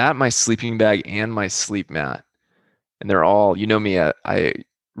 Yeah, that my sleeping bag and my sleep mat, and they're all, me, I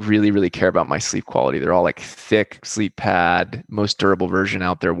really, really care about my sleep quality. They're all like thick sleep pad, most durable version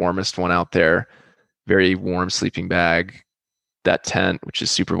out there, warmest one out there, very warm sleeping bag. That tent, which is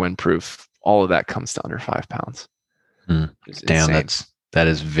super windproof, all of that comes to under 5 pounds. Damn, that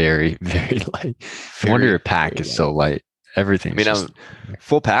is very, very light. No wonder your pack is so light. Everything. I mean,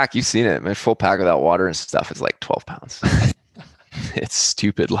 full pack, you've seen it. My full pack without water and stuff is like 12 pounds. It's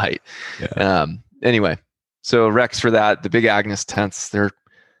stupid light. Yeah. Anyway, so Rex for that. The Big Agnes tents,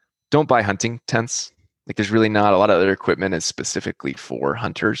 don't buy hunting tents. Like, there's really not a lot of other equipment is specifically for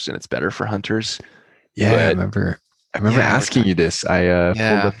hunters, and it's better for hunters. Yeah, I remember asking you this. I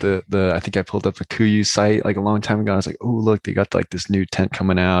pulled up I think I pulled up the Kuiu site like a long time ago. I was like, oh, look, they got like this new tent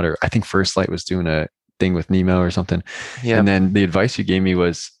coming out, or I think First Light was doing a thing with Nemo or something. Yeah. And then the advice you gave me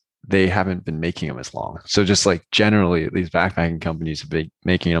was they haven't been making them as long. So just like generally these backpacking companies have been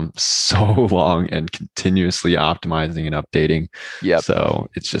making them so long and continuously optimizing and updating. Yeah. So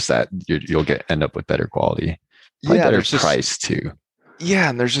it's just that you'll end up with better quality. Better price too. Yeah.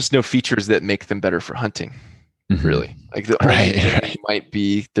 And there's just no features that make them better for hunting. Really. Like the only thing might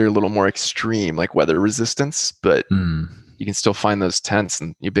be they're a little more extreme, like weather resistance, but you can still find those tents,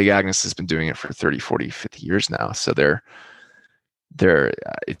 and Big Agnes has been doing it for 30, 40, 50 years now. So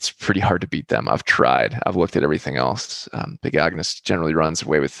it's pretty hard to beat them. I've tried. I've looked at everything else. Big Agnes generally runs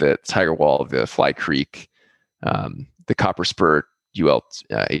away with it. Tiger Wall, the Fly Creek, the Copper Spur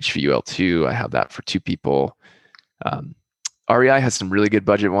HVUL2. I have that for 2 people. REI has some really good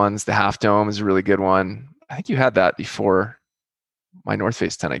budget ones. The Half Dome is a really good one. I think you had that before my North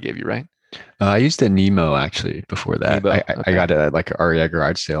Face tent I gave you, right? I used a Nemo actually before that. I got it at like a REI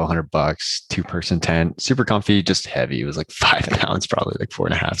garage sale, $100, 2-person tent, super comfy, just heavy. It was like 5 pounds, probably like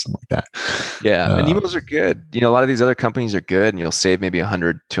 4.5, something like that. Yeah, and Nemos are good. A lot of these other companies are good, and you'll save maybe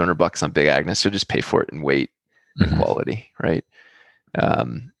 $100, $200 on Big Agnes. So just pay for it in weight and quality, right?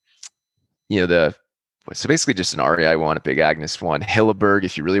 So basically just an REI one, a Big Agnes one, Hilleberg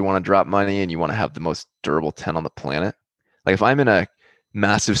if you really want to drop money and you want to have the most durable tent on the planet. Like if I'm in a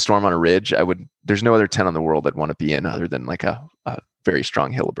massive storm on a ridge, there's no other tent in the world I'd want to be in other than like a very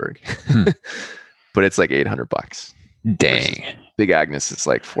strong Hilleberg. But it's like $800. Dang. Big Agnes is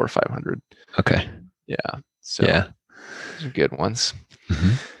like $400 or $500. Okay. Yeah. So those are good ones.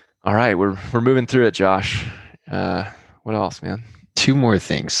 All right, we're moving through it, Josh. What else, man? 2 more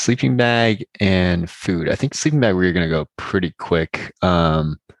things: sleeping bag and food. I think sleeping bag, we're going to go pretty quick. I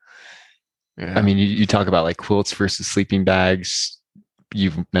mean, you talk about like quilts versus sleeping bags.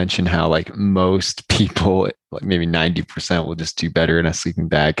 You've mentioned how like most people, like maybe 90%, will just do better in a sleeping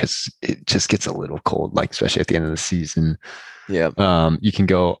bag because it just gets a little cold, like especially at the end of the season. Yeah. You can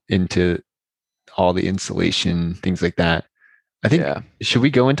go into all the insulation, things like that. I think, Yeah. should we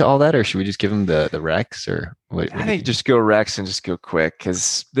go into all that or should we just give them the Rex or what? I think just go Rex and just go quick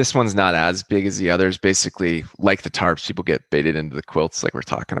because this one's not as big as the others. Basically, like the tarps, people get baited into the quilts like we're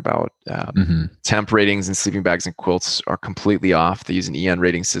talking about. Temp ratings and sleeping bags and quilts are completely off. They use an EN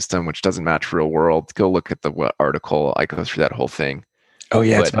rating system, which doesn't match real world. Go look at the article. I go through that whole thing. Oh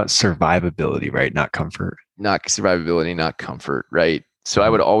yeah, it's about survivability, right? Not comfort. Not survivability, not comfort, right? So I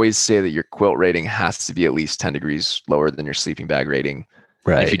would always say that your quilt rating has to be at least 10 degrees lower than your sleeping bag rating.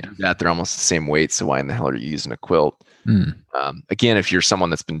 Right. If you do that, they're almost the same weight. So why in the hell are you using a quilt? Again, if you're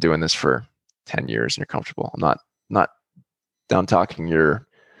someone that's been doing this for 10 years and you're comfortable, I'm not down talking your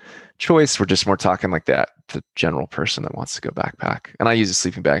choice. We're just more talking like that, the general person that wants to go backpack. And I use a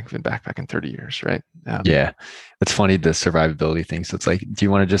sleeping bag. I've been backpacking 30 years, right? Yeah. It's funny, the survivability thing. So it's like, do you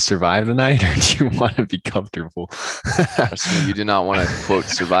want to just survive the night or do you want to be comfortable? You do not want to, quote,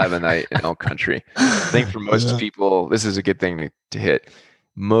 survive a night in elk country. I think for most people, this is a good thing to hit.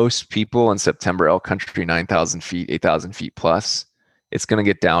 Most people in September, elk country, 9,000 feet, 8,000 feet plus, it's going to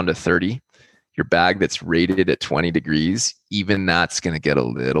get down to 30. Your bag that's rated at 20 degrees, even that's going to get a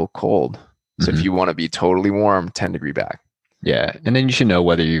little cold. So if you want to be totally warm, 10-degree bag. Yeah. And then you should know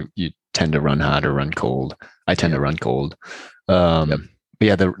whether you tend to run hot or run cold. I tend to run cold. But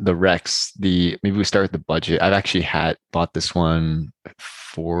yeah, the Rex, maybe we start with the budget. I've actually bought this one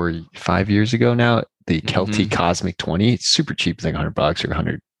 5 years ago now. The Kelty Cosmic 20. It's super cheap. It's like $100 or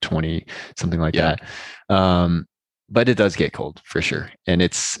 120, something like that. But it does get cold for sure. And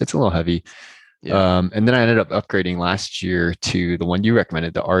it's a little heavy. Yeah. And then I ended up upgrading last year to the one you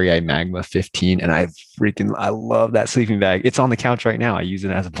recommended, the REI Magma 15. And I love that sleeping bag. It's on the couch right now. I use it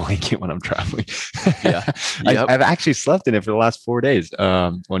as a blanket when I'm traveling. I've actually slept in it for the last 4 days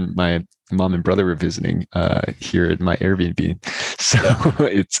when my mom and brother were visiting here at my Airbnb. So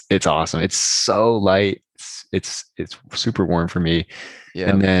it's awesome. It's so light. It's super warm for me. Yeah.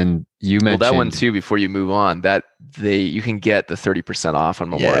 And then you mentioned that one too, before you move on, that you can get the 30% off on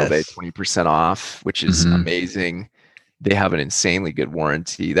Memorial Day, 20% off, which is amazing. They have an insanely good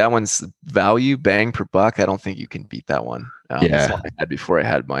warranty. That one's value bang per buck. I don't think you can beat that one. That's what I had before I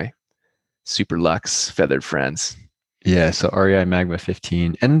had my Super Luxe Feathered Friends. Yeah, so REI Magma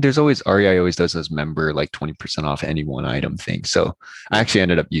 15. And there's always, REI always does those member like 20% off any one item thing. So I actually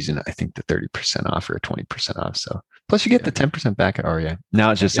ended up using, I think, the 30% off or 20% off. So plus you get the 10% back at REI. Now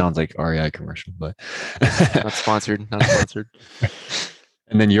it just sounds like REI commercial, but not sponsored.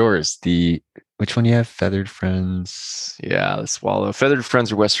 And then yours, which one do you have? Feathered Friends. Yeah, the Swallow. Feathered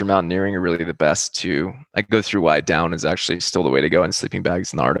Friends or Western Mountaineering are really the best too. I go through why down is actually still the way to go in sleeping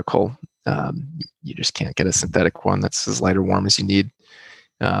bags in the article. You just can't get a synthetic one that's as light or warm as you need.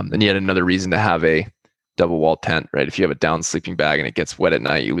 And yet another reason to have a double wall tent, right? If you have a down sleeping bag and it gets wet at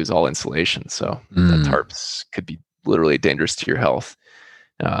night, you lose all insulation. So the tarps could be literally dangerous to your health.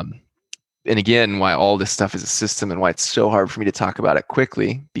 And again, why all this stuff is a system and why it's so hard for me to talk about it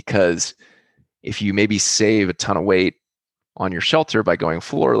quickly, because if you maybe save a ton of weight on your shelter by going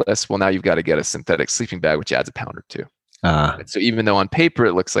floorless, well, now you've got to get a synthetic sleeping bag, which adds a pound or two. So even though on paper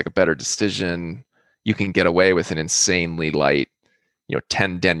it looks like a better decision, you can get away with an insanely light,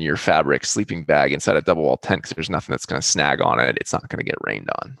 10 denier fabric sleeping bag inside a double wall tent because there's nothing that's going to snag on it. It's not going to get rained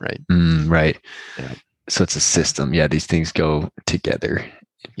on, right? Right. Yeah. So it's a system. Yeah, these things go together.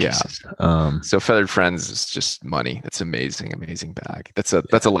 Yeah. So Feathered Friends is just money. That's amazing bag. That's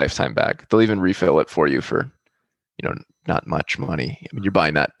a lifetime bag. They'll even refill it for you for, not much money. I mean, you're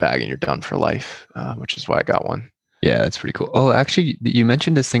buying that bag and you're done for life, which is why I got one. Yeah, that's pretty cool. Oh, actually, you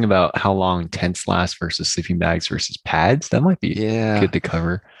mentioned this thing about how long tents last versus sleeping bags versus pads. That might be good to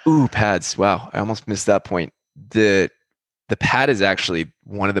cover. Ooh, pads. Wow, I almost missed that point. The pad is actually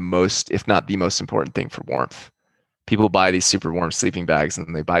one of the most, if not the most important thing for warmth. People buy these super warm sleeping bags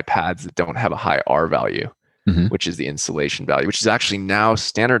and they buy pads that don't have a high R value, which is the insulation value, which is actually now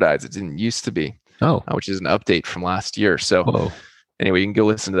standardized. It didn't used to be. Which is an update from last year. So anyway, you can go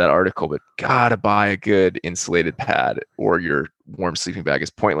listen to that article, but gotta buy a good insulated pad or your warm sleeping bag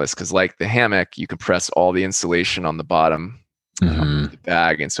is pointless because like the hammock, you compress all the insulation on the bottom of the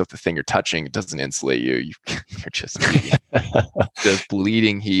bag. And so if the thing you're touching doesn't insulate you're just the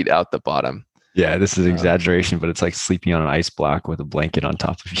bleeding heat out the bottom. Yeah, this is exaggeration, but it's like sleeping on an ice block with a blanket on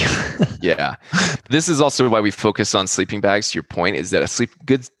top of you. Yeah. This is also why we focus on sleeping bags. To your point is that a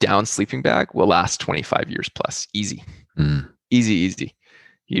good down sleeping bag will last 25 years plus. Easy. Easy.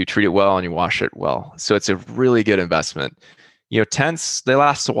 You treat it well and you wash it well. So it's a really good investment. Tents, they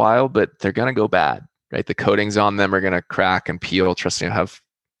last a while, but they're going to go bad, right? The coatings on them are going to crack and peel. Trust me,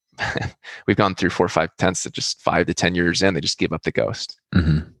 we've gone through 4 or 5 tents that just 5 to 10 years in, they just give up the ghost,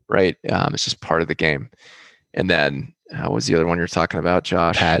 right? It's just part of the game. And then what was the other one you're talking about,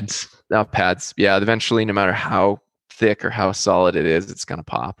 Josh? Pads. Pads. Yeah, eventually, no matter how thick or how solid it is, it's gonna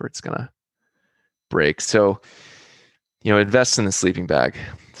pop or it's gonna break. So, invest in the sleeping bag.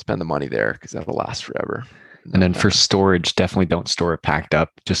 Spend the money there because that'll last forever. And then for storage, definitely don't store it packed up.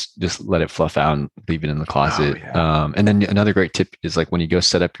 Just let it fluff out and leave it in the closet. And then another great tip is like when you go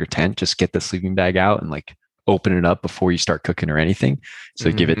set up your tent, just get the sleeping bag out and like open it up before you start cooking or anything.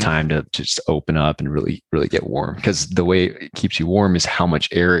 So give it time to just open up and really, really get warm. Because the way it keeps you warm is how much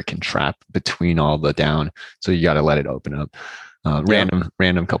air it can trap between all the down. So you got to let it open up.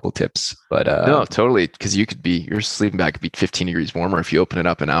 Random couple tips, but no, totally. Because your sleeping bag could be 15 degrees warmer if you open it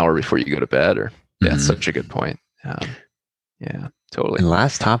up an hour before you go to bed. Or that's such a good point. Yeah, totally. And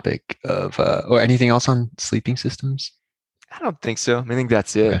last topic of or anything else on sleeping systems? I don't think so. I think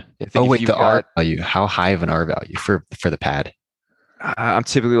that's it. Okay. I think the R value. How high of an R value for the pad? I'm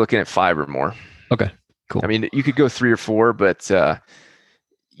typically looking at 5 or more. Okay, cool. I mean, you could go 3 or 4, but it's I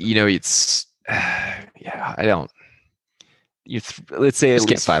don't. Let's say at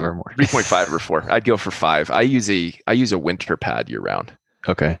least 5 or more. 3.5 or 4. I'd go for 5. I use a winter pad year round.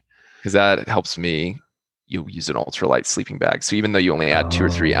 Okay. Because that helps me. You use an ultralight sleeping bag. So even though you only add 2 or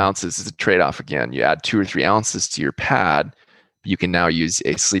 3 ounces, it's a trade-off again. You add 2 or 3 ounces to your pad, you can now use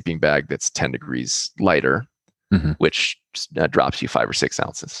a sleeping bag that's 10 degrees lighter, which drops you 5 or 6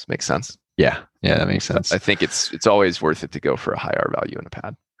 ounces. Makes sense? Yeah, that makes sense. I think it's always worth it to go for a high R value in a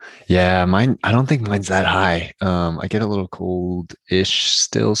pad. Yeah, I don't think mine's that high. I get a little cold-ish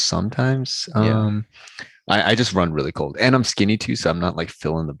still sometimes. I just run really cold, and I'm skinny too, so I'm not like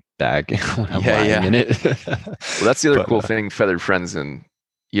filling the bag when I'm lying in it. Well, that's the other cool thing. Feathered Friends and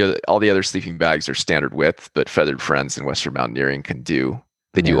all the other sleeping bags are standard width, but Feathered Friends and Western Mountaineering do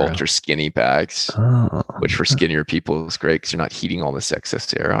ultra skinny bags, which for skinnier people is great because you're not heating all this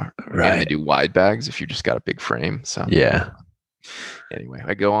excess air. Right. And they do wide bags if you just got a big frame. So Anyway, I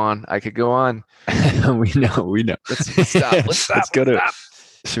could go on. we know. Let's stop. Let's go to.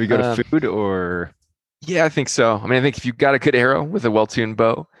 Should we go to food or? Yeah, I think so. I think if you've got a good arrow with a well-tuned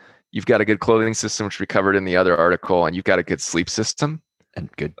bow, you've got a good clothing system, which we covered in the other article, and you've got a good sleep system and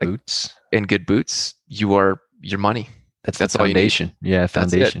good boots. Your money. That's all foundation. You need. Yeah,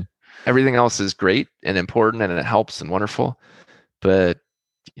 foundation. Everything else is great and important, and it helps and wonderful. But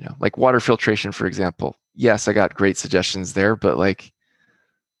like water filtration, for example. Yes, I got great suggestions there, but like,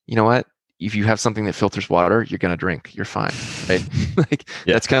 you know what? If you have something that filters water, you're going to drink. You're fine, right?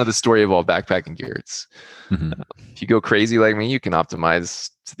 That's kind of the story of all backpacking gear. It's if you go crazy like me, you can optimize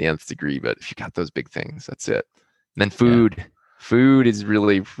to the nth degree. But if you got those big things, that's it. And then food is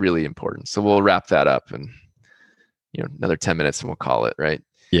really, really important. So we'll wrap that up and another 10 minutes and we'll call it, right?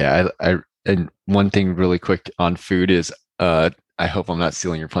 Yeah. And one thing really quick on food is I hope I'm not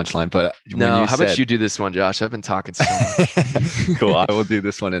stealing your punchline, but no, how about you do this one, Josh? I've been talking so much. Cool. I will do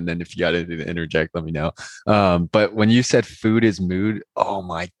this one. And then if you got anything to interject, let me know. But when you said food is mood, oh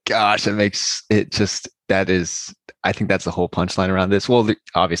my gosh, it makes it just, I think that's the whole punchline around this. Well,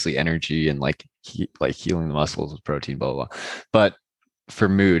 obviously energy and like healing the muscles with protein, blah, blah, blah. But for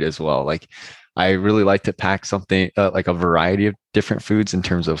mood as well, like I really like to pack something like a variety of different foods in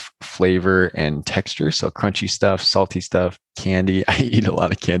terms of flavor and texture. So crunchy stuff, salty stuff, candy. I eat a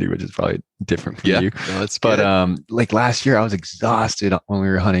lot of candy, which is probably different for you. No, that's good. But like last year, I was exhausted when we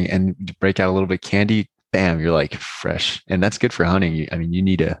were hunting, and to break out a little bit of candy, bam, you're like fresh, and that's good for hunting. You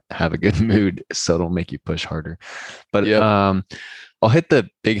need to have a good mood, so it'll make you push harder. But I'll hit the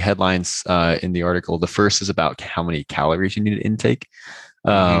big headlines in the article. The first is about how many calories you need to intake.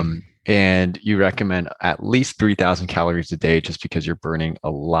 And you recommend at least 3,000 calories a day just because you're burning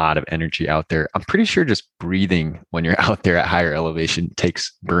a lot of energy out there. I'm pretty sure just breathing when you're out there at higher elevation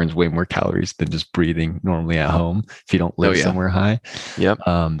burns way more calories than just breathing normally at home if you don't live somewhere high. Yep.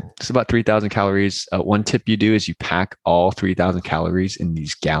 It's about 3,000 calories. One tip you do is you pack all 3,000 calories in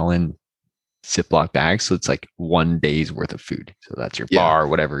these gallon Ziploc bags. So it's like 1 day's worth of food. So that's your bar,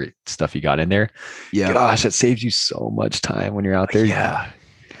 whatever stuff you got in there. Yeah. Gosh, that saves you so much time when you're out there. Yeah.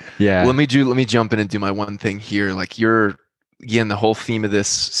 Yeah. Let me jump in and do my one thing here. Like again, the whole theme of this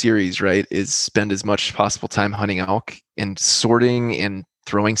series, right, is spend as much possible time hunting elk, and sorting and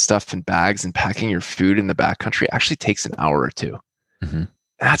throwing stuff in bags and packing your food in the backcountry actually takes an hour or two.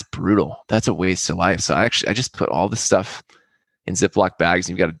 That's brutal. That's a waste of life. So I just put all this stuff in Ziploc bags,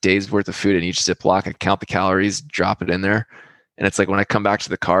 and you've got a day's worth of food in each Ziploc. I count the calories, drop it in there. And it's like when I come back to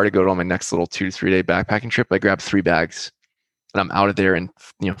the car to go on my next little 2 to 3 day backpacking trip, I grab 3 bags. And I'm out of there in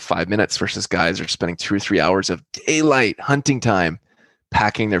 5 minutes versus guys are spending 2 or 3 hours of daylight hunting time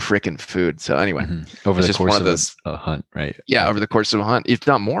packing their freaking food. So anyway, over it's the just course one of of those. a hunt, right? Yeah, over the course of a hunt, if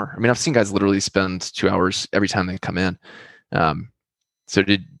not more. I mean, I've seen guys literally spend 2 hours every time they come in. So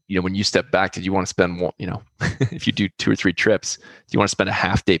when you step back, did you want to spend, if you do 2 or 3 trips, do you want to spend a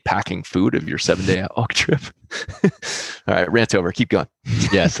half day packing food of your 7-day elk trip? All right, rant over. Keep going.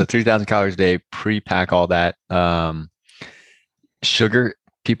 Yeah, so 3,000 calories a day, pre-pack all that. Sugar,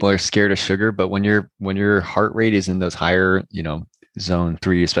 people are scared of sugar, but when your heart rate is in those higher, zone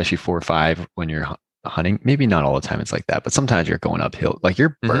 3, especially 4 or 5, when you're hunting, maybe not all the time it's like that, but sometimes you're going uphill, like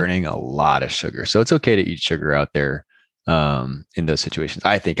you're burning a lot of sugar. So it's okay to eat sugar out there in those situations.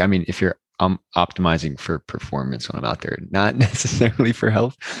 I think, I mean, if I'm optimizing for performance when I'm out there, not necessarily for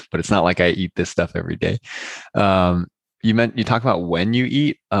health, but it's not like I eat this stuff every day. You talk about when you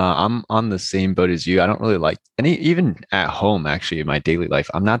eat. I'm on the same boat as you. I don't really like any, even at home, actually, in my daily life,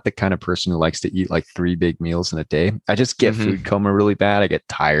 I'm not the kind of person who likes to eat like 3 big meals in a day. I just get food coma really bad. I get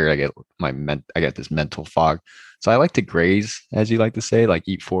tired. I get this mental fog. So I like to graze, as you like to say, like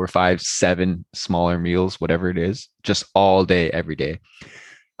eat 4, 5, 7 smaller meals, whatever it is, just all day, every day.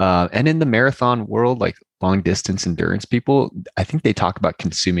 And in the marathon world, like long distance endurance people, I think they talk about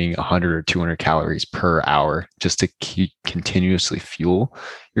consuming 100 or 200 calories per hour just to keep continuously fuel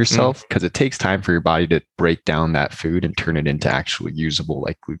yourself, because it takes time for your body to break down that food and turn it into actually usable,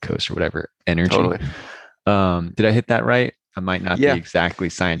 like glucose or whatever energy. Totally. Did I hit that right? I might not be exactly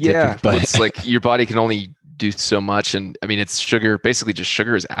scientific, but it's like your body can only do so much. And I mean, it's sugar, basically just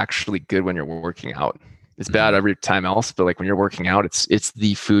sugar is actually good when you're working out. It's bad every time else, but like when you're working out, it's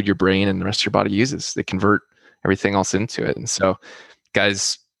the food your brain and the rest of your body uses. They convert everything else into it. And so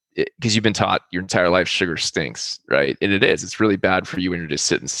guys, because you've been taught your entire life sugar stinks, right? And it is. It's really bad for you when you're just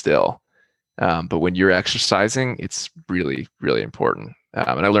sitting still. But when you're exercising, it's really, really important.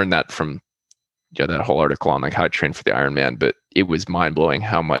 And I learned that from that whole article on like how to train for the Ironman, but it was mind blowing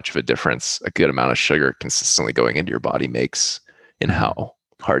how much of a difference a good amount of sugar consistently going into your body makes in how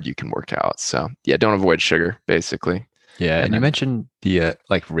hard you can work out. So yeah, don't avoid sugar, basically. Yeah, and you mentioned the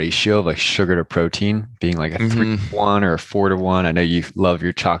like ratio of like sugar to protein being like a 3-to-1 or a 4-to-1. I know you love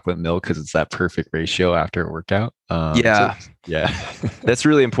your chocolate milk because it's that perfect ratio after a workout. Yeah, so that's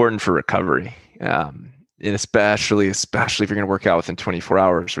really important for recovery, and especially if you're going to work out within 24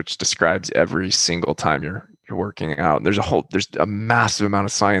 hours, which describes every single time you're working out. There's a massive amount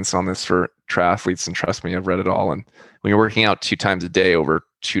of science on this for triathletes, and trust me, I've read it all. And when you're working out 2 times a day over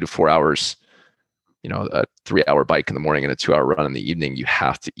 2 to 4 hours, a 3-hour bike in the morning and a 2-hour run in the evening, you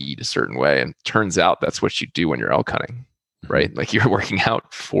have to eat a certain way. And turns out that's what you do when you're elk hunting, right? Like you're working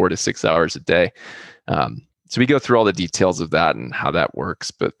out 4 to 6 hours a day. So we go through all the details of that and how that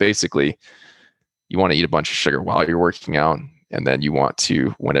works. But basically, you want to eat a bunch of sugar while you're working out. And then you want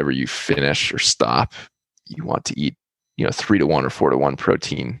to, whenever you finish or stop, you want to eat, 3-to-1 or 4-to-1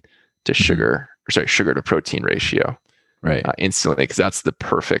 protein to sugar to protein ratio. Right. Instantly, because that's the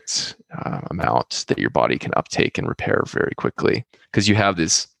perfect amount that your body can uptake and repair very quickly. Because you have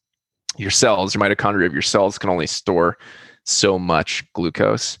your cells, your mitochondria of your cells can only store so much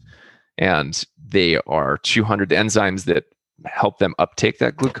glucose, and they are 200 enzymes that help them uptake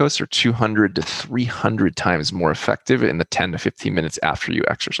that glucose are 200 to 300 times more effective in the 10 to 15 minutes after you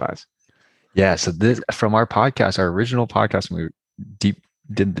exercise. Yeah. So this from our podcast, our original podcast, when we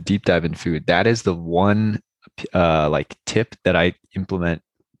did the deep dive in food, that is the one like tip that I implement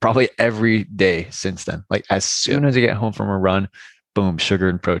probably every day since then. Like as soon as I get home from a run, boom, sugar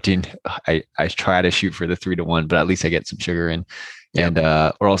and protein. I try to shoot for the 3-to-1, but at least I get some sugar in. And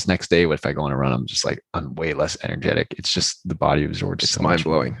or else next day, if I go on a run, I'm way less energetic. It's just the body absorbs. It's mind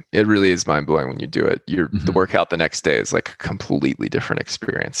blowing. It really is mind blowing when you do it. The workout the next day is like a completely different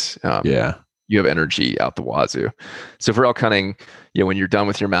experience. You have energy out the wazoo. So for elk hunting, when you're done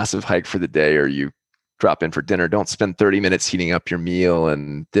with your massive hike for the day, or you drop in for dinner, don't spend 30 minutes heating up your meal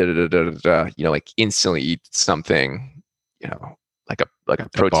and like instantly eat something, like a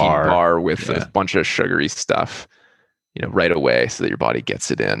protein bar with a bunch of sugary stuff, right away, so that your body gets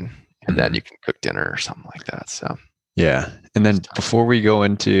it in, and then you can cook dinner or something like that. So yeah. And then before we go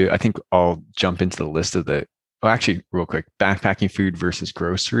into, I think I'll jump into the list of actually real quick, backpacking food versus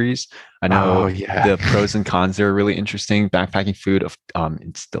groceries. I know the pros and cons there are really interesting. Backpacking food,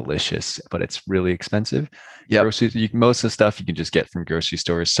 it's delicious, but it's really expensive. Yeah. Groceries, most of the stuff you can just get from grocery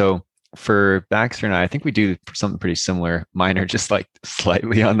stores. So for Baxter and I think we do something pretty similar. Mine are just like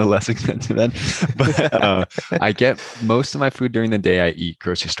slightly on the less expensive end, but I get most of my food during the day. I eat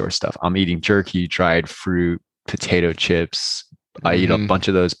grocery store stuff. I'm eating jerky, dried fruit, potato chips. I eat a bunch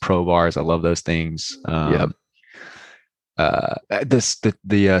of those Pro bars. I love those things. The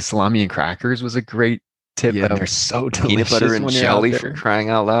salami and crackers was a great tip, Yeah. and they're so delicious. Peanut butter and when you're out jelly there. for crying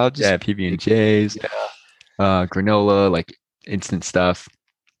out loud. Yeah, PB and J's, granola, like instant stuff.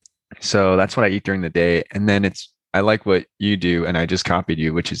 So that's what I eat during the day, and then I like what you do, and I just copied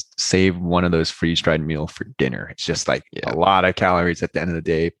you, which is save one of those freeze-dried meal for dinner. It's just like a lot of calories at the end of the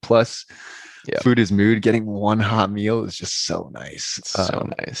day. Plus, food is mood. Getting one hot meal is just so nice. It's so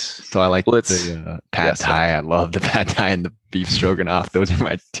nice. So I like the pad thai. I love the pad thai and the beef stroganoff. Those are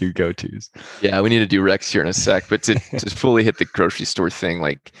my two go-tos. Yeah, we need to do Rex here in a sec, but to fully hit the grocery store thing,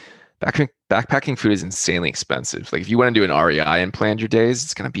 like backpacking food is insanely expensive. Like if you want to do an REI and plan your days,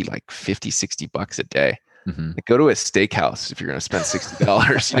 it's going to be like $50-$60 a day. Like go to a steakhouse if you're going to spend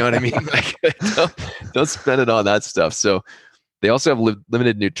 $60. You know what I mean? Like don't spend it on that stuff. So they also have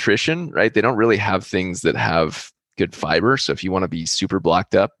limited nutrition, right? They don't really have things that have good fiber. So if you want to be super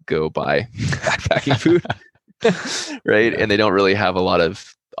blocked up, go buy backpacking food, right? And they don't really have a lot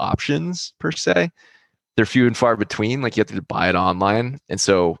of options per se. They're few and far between. Like you have to buy it online. And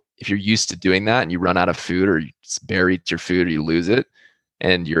so if you're used to doing that and you run out of food or you bury your food or you lose it,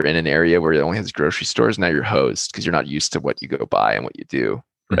 and you're in an area where it only has grocery stores, now you're hosed because you're not used to what you go buy and what you do,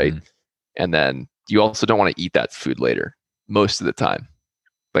 right? And then you also don't want to eat that food later most of the time.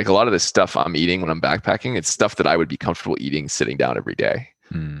 Like a lot of the stuff I'm eating when I'm backpacking, it's stuff that I would be comfortable eating sitting down every day.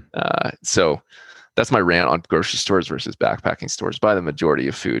 So that's my rant on grocery stores versus backpacking stores. Buy the majority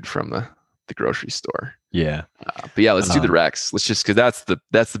of food from the grocery store. Yeah. But yeah, let's do the Rex. Let's just, because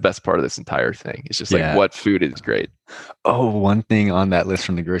that's the best part of this entire thing. It's just like what food is great. Oh, one thing on that list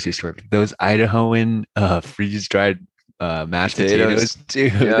from the grocery store, those Idahoan freeze-dried mashed potatoes,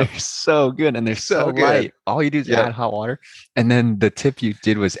 dude, they're so good and they're so light. All you do is add hot water, and then the tip you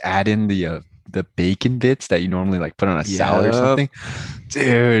did was add in the bacon bits that you normally like put on a salad or something.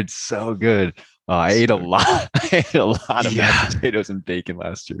 Dude, so good. I ate a lot. I ate a lot of mashed potatoes and bacon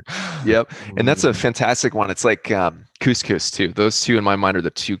last year. Yep. And that's a fantastic one. It's like couscous too. Those two in my mind are the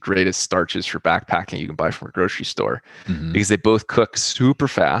two greatest starches for backpacking you can buy from a grocery store because they both cook super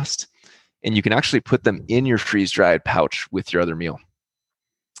fast and you can actually put them in your freeze-dried pouch with your other meal.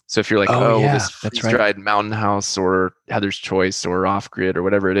 So if you're like, this freeze-dried Mountain House or Heather's Choice or Off Grid or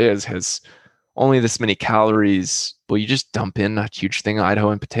whatever it is has only this many calories, well, you just dump in a huge thing of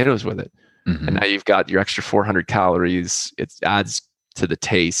Idahoan potatoes with it. And now you've got your extra 400 calories. It adds to the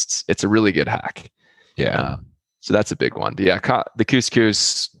taste. It's a really good hack. Yeah. So that's a big one. But yeah, the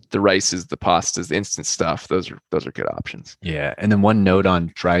couscous, the rices, the pastas, the instant stuff, those are good options. Yeah. And then one note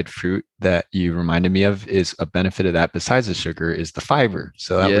on dried fruit that you reminded me of is a benefit of that besides the sugar is the fiber.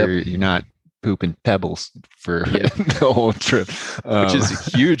 So that way you're not pooping pebbles for the whole trip, which is a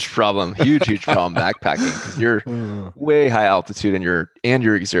huge problem backpacking because you're way high altitude and you're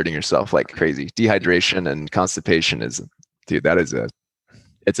exerting yourself like crazy. Dehydration and constipation it's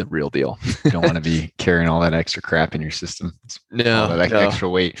a real deal. You don't want to be carrying all that extra crap in your system. Extra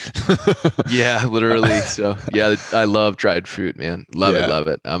weight. Yeah, literally. So yeah, I love dried fruit, man. Love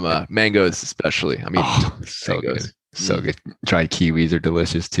it. I'm mangoes especially. I mean, so mangoes. Good. So good. Dried kiwis are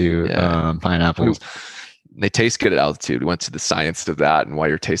delicious too. Pineapples. They taste good at altitude. We went to the science of that and why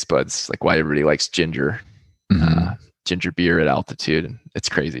your taste buds, like why everybody likes ginger beer at altitude. And it's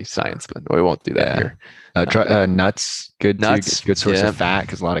crazy science, but we won't do that here. Nuts, good source of fat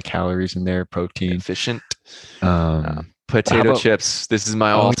because a lot of calories in there, protein. Efficient. Potato chips. This is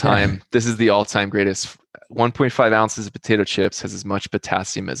my all-time. This is the all-time greatest. 1.5 ounces of potato chips has as much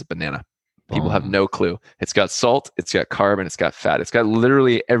potassium as a banana. People have no clue. It's got salt, it's got carb, and it's got fat. It's got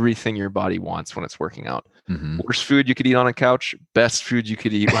literally everything your body wants when it's working out. Worst food you could eat on a couch, best food you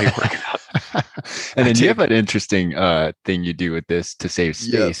could eat while you're working out. And then you have an interesting thing you do with this to save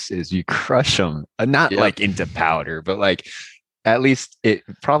space is you crush them, not like into powder, but like at least it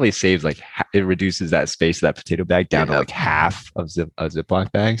probably saves it reduces that space of that potato bag down to like half of a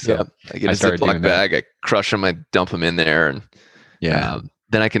Ziploc bag. So I get a Ziploc bag, I crush them, I dump them in there, and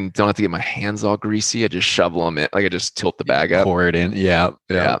then I don't have to get my hands all greasy. I just shovel them in. Like I just tilt the bag up. Pour it in. Yeah.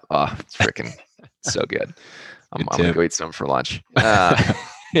 Oh, it's freaking so good. I'm going to go eat some for lunch.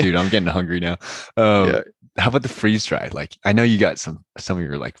 Dude, I'm getting hungry now. How about the freeze dry? Like I know you got some of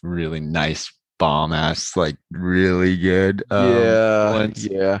your like really nice bomb ass, like really good. Ones,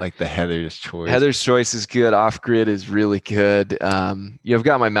 like the Heather's Choice. Heather's Choice is good. Off Grid is really good. You've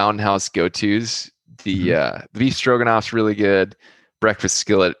got my Mountain House go-tos. The beef stroganoff's really good. Breakfast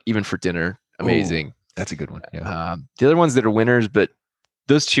skillet, even for dinner, amazing. Ooh, that's a good one. The other ones that are winners, but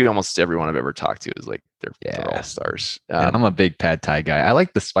those two, almost everyone I've ever talked to is like they're all stars. I'm a big pad thai guy. I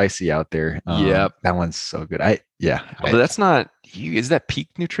like the spicy out there. That one's so good. But that's not. Is that Peak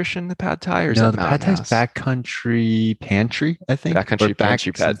Nutrition, the pad thai, or is that the pad thai's Backcountry Pantry? I think Backcountry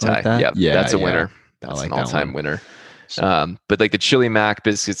Pantry pad thai. Like that's a winner. That's like an that all-time one. winner. But like the chili mac,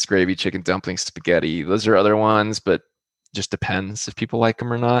 biscuits, gravy, chicken dumplings, spaghetti, those are other ones, but just depends if people like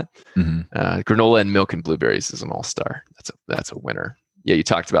them or not. Mhm. Granola and milk and blueberries is an all-star. That's a winner. Yeah, you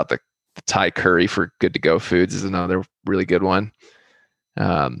talked about the Thai curry for good to go foods is another really good one.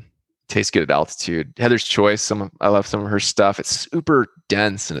 Tastes good at altitude. Heather's Choice, I love some of her stuff. It's super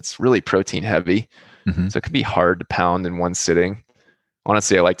dense and it's really protein heavy. Mhm. So it can be hard to pound in one sitting.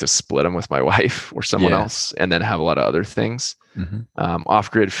 Honestly, I like to split them with my wife or someone Yeah. else and then have a lot of other things. Mhm.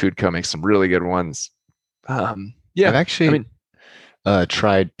 Off Grid Food Co. makes some really good ones. I've Yeah, I actually mean,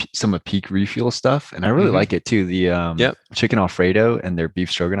 tried some of Peak Refuel stuff, and I really like it too. The yep, chicken Alfredo and their beef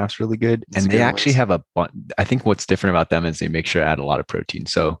stroganoff's really good. that's And they good actually ones. have I think what's different about them is they make sure to add a lot of protein.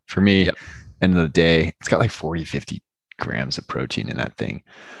 So for me, Yep, end of the day, it's got like 40, 50 grams of protein in that thing.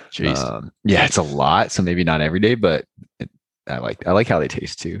 jeez. Yeah, it's a lot. So maybe not every day, but I like how they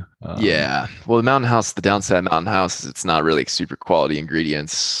taste too. Yeah. Well, the Mountain House, the downside of Mountain House is it's not really super quality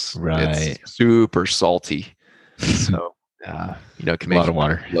ingredients. It's Right. super salty. So, it can A lot make of you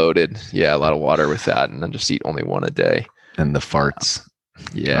water loaded. Yeah, a lot of water with that. And then just eat only one a day. and the farts are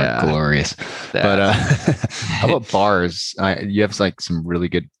Yeah. glorious. But how about bars? You have like some really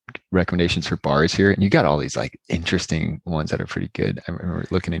good recommendations for bars here, and you got all these like interesting ones that are pretty good. I remember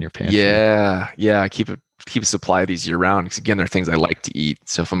looking in your pantry. Yeah. I keep a supply of these year round because again, they're things I like to eat.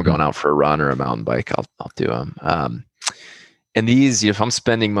 So if I'm going out for a run or a mountain bike, I'll do them. And these, if I'm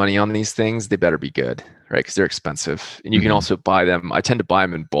spending money on these things, they better be good, right? Because they're expensive, and you can Mhm. also buy them. I tend to buy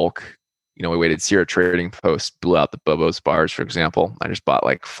them in bulk. We waited. Sierra Trading Post blew out the Bobos bars, for example. I just bought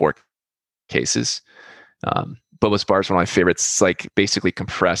like 4 cases. Bobos bars, one of my favorites. It's like basically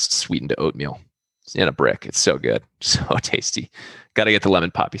compressed sweetened oatmeal in a brick. It's so good, so tasty. Got to get the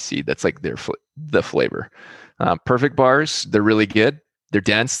lemon poppy seed. That's like the flavor. Perfect bars. They're really good. They're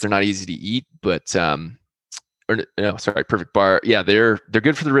dense. They're not easy to eat, but or no, sorry, Perfect Bar. Yeah, they're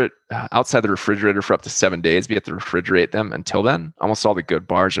good for the outside the refrigerator for up to 7 days. But you have to refrigerate them until then. Almost all the good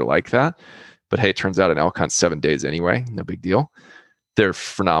bars are like that. But hey, it turns out an elk hunt's 7 days anyway. No big deal. They're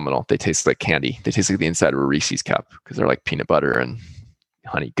phenomenal. They taste like candy. They taste like the inside of a Reese's cup because they're like peanut butter and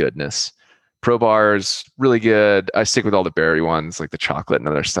honey goodness. Pro bars, really good. I stick with all the berry ones, like the chocolate and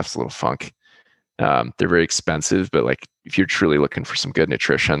other stuff's a little funk. They're very expensive, but like if you're truly looking for some good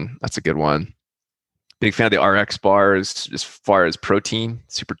nutrition, that's a good one. Big fan of the RX bars as far as protein,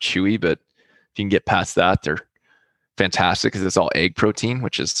 super chewy, but if you can get past that, they're fantastic because it's all egg protein,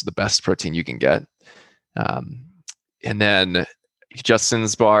 which is the best protein you can get. And then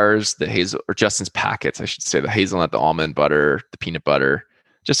Justin's bars, Justin's packets, I should say, the hazelnut, the almond butter, the peanut butter,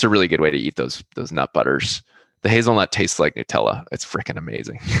 just a really good way to eat those nut butters. The hazelnut tastes like Nutella. It's freaking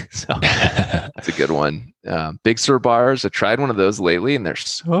amazing. So that's a good one. Big Sur bars. I tried one of those lately, and they're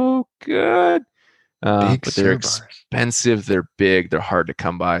so good. But they're expensive. They're big. They're hard to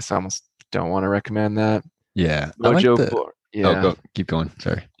come by. So I almost don't want to recommend that. Yeah, Mojo. Keep going.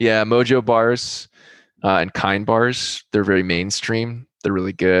 Sorry. Yeah, Mojo bars and Kind bars. They're very mainstream. They're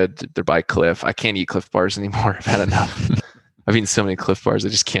really good. They're by Cliff. I can't eat Cliff bars anymore. I've had enough. I've eaten so many Cliff bars. I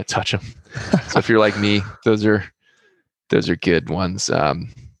just can't touch them. So if you're like me, those are good ones.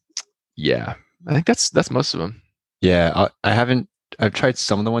 Yeah, I think that's most of them. Yeah, I've tried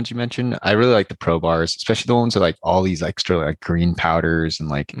some of the ones you mentioned. I really like the pro bars, especially the ones with like all these extra like green powders and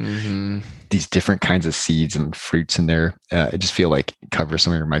like these different kinds of seeds and fruits in there. I just feel like it covers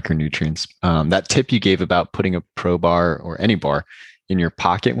some of your micronutrients. That tip you gave about putting a pro bar or any bar in your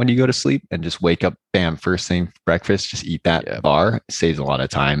pocket when you go to sleep and just wake up, bam, first thing breakfast, just eat that bar. It saves a lot of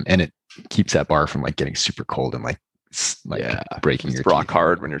time and it keeps that bar from like getting super cold and like breaking your rock teeth.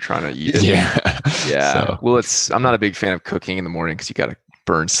 hard when you're trying to eat it. Yeah. So, well, I'm not a big fan of cooking in the morning because you got to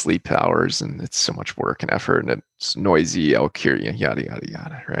burn sleep hours and it's so much work and effort and it's noisy, elk here, yada yada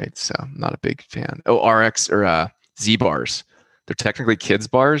yada. Right. So I'm not a big fan. Oh, RX or Z bars. They're technically kids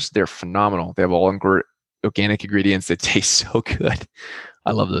bars. They're phenomenal. They have all organic ingredients. They taste so good.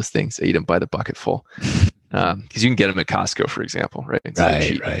 I love those things. I eat them by the bucket full because you can get them at Costco, for example. Right.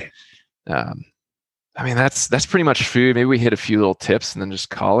 Right. I mean, that's pretty much food. Maybe we hit a few little tips and then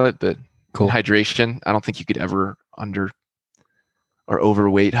just call it. But cool. Hydration, I don't think you could ever under or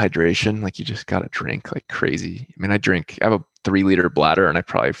overweight hydration. Like you just got to drink like crazy. I mean, I have a 3-liter bladder and I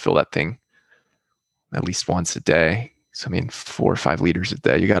probably fill that thing at least once a day. So, I mean, 4 or 5 liters a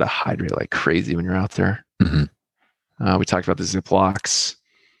day. You got to hydrate like crazy when you're out there. Mm-hmm. We talked about the Ziplocs,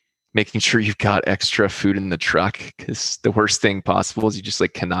 making sure you've got extra food in the truck because the worst thing possible is you just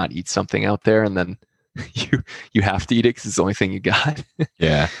like cannot eat something out there and then you have to eat it because it's the only thing you got.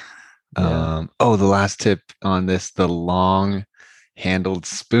 Yeah. The last tip on this, the long handled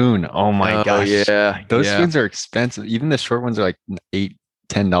spoon. Oh my gosh. yeah, Those yeah. spoons are expensive. Even the short ones are like $8,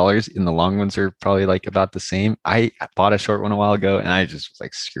 $10, and the long ones are probably like about the same. I bought a short one a while ago and I just was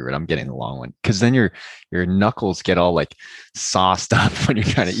like, screw it, I'm getting the long one. Because then your knuckles get all like sauced up when you're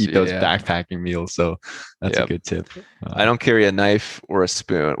trying to eat those backpacking meals. So that's a good tip. I don't carry a knife or a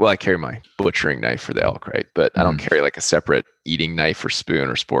spoon. Well, I carry my butchering knife for the elk, right? But I don't carry like a separate eating knife or spoon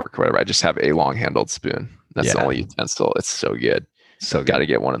or spork or whatever. I just have a long handled spoon. That's the only utensil. It's so good. So got to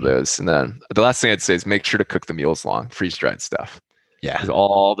get one of those. And then the last thing I'd say is make sure to cook the meals long, freeze dried stuff. Yeah. Because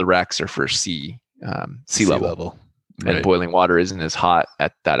all the racks are for sea level. And right. boiling water isn't as hot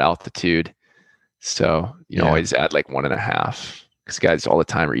at that altitude. So you always add like 1.5. Because guys all the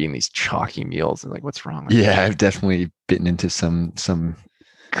time are eating these chalky meals and like, what's wrong with that? I've definitely bitten into some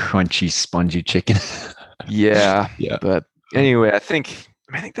crunchy, spongy chicken. yeah. But anyway, I think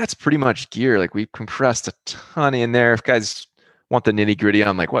that's pretty much gear. Like we've compressed a ton in there. If guys want the nitty gritty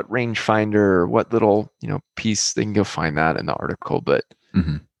on like what rangefinder or what little, piece, they can go find that in the article. But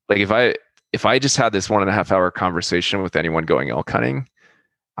like if I just had this 1.5 hour conversation with anyone going elk hunting,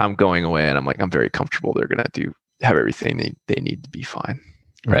 I'm going away and I'm like, I'm very comfortable. They're going to have everything they need to be fine.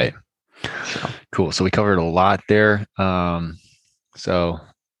 Right. So. Cool. So we covered a lot there. So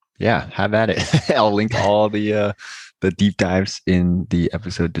yeah, have at it. I'll link all the deep dives in the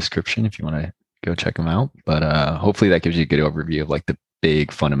episode description if you want to go check them out. But hopefully that gives you a good overview of like the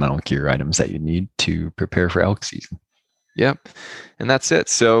big fundamental gear items that you need to prepare for elk season. Yep. And that's it.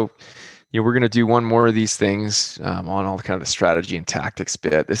 So we're going to do one more of these things on all the kind of the strategy and tactics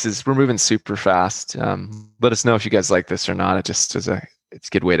bit. We're moving super fast. Let us know if you guys like this or not. It's a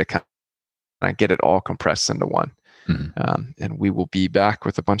good way to kind of get it all compressed into one. And we will be back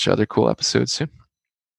with a bunch of other cool episodes soon.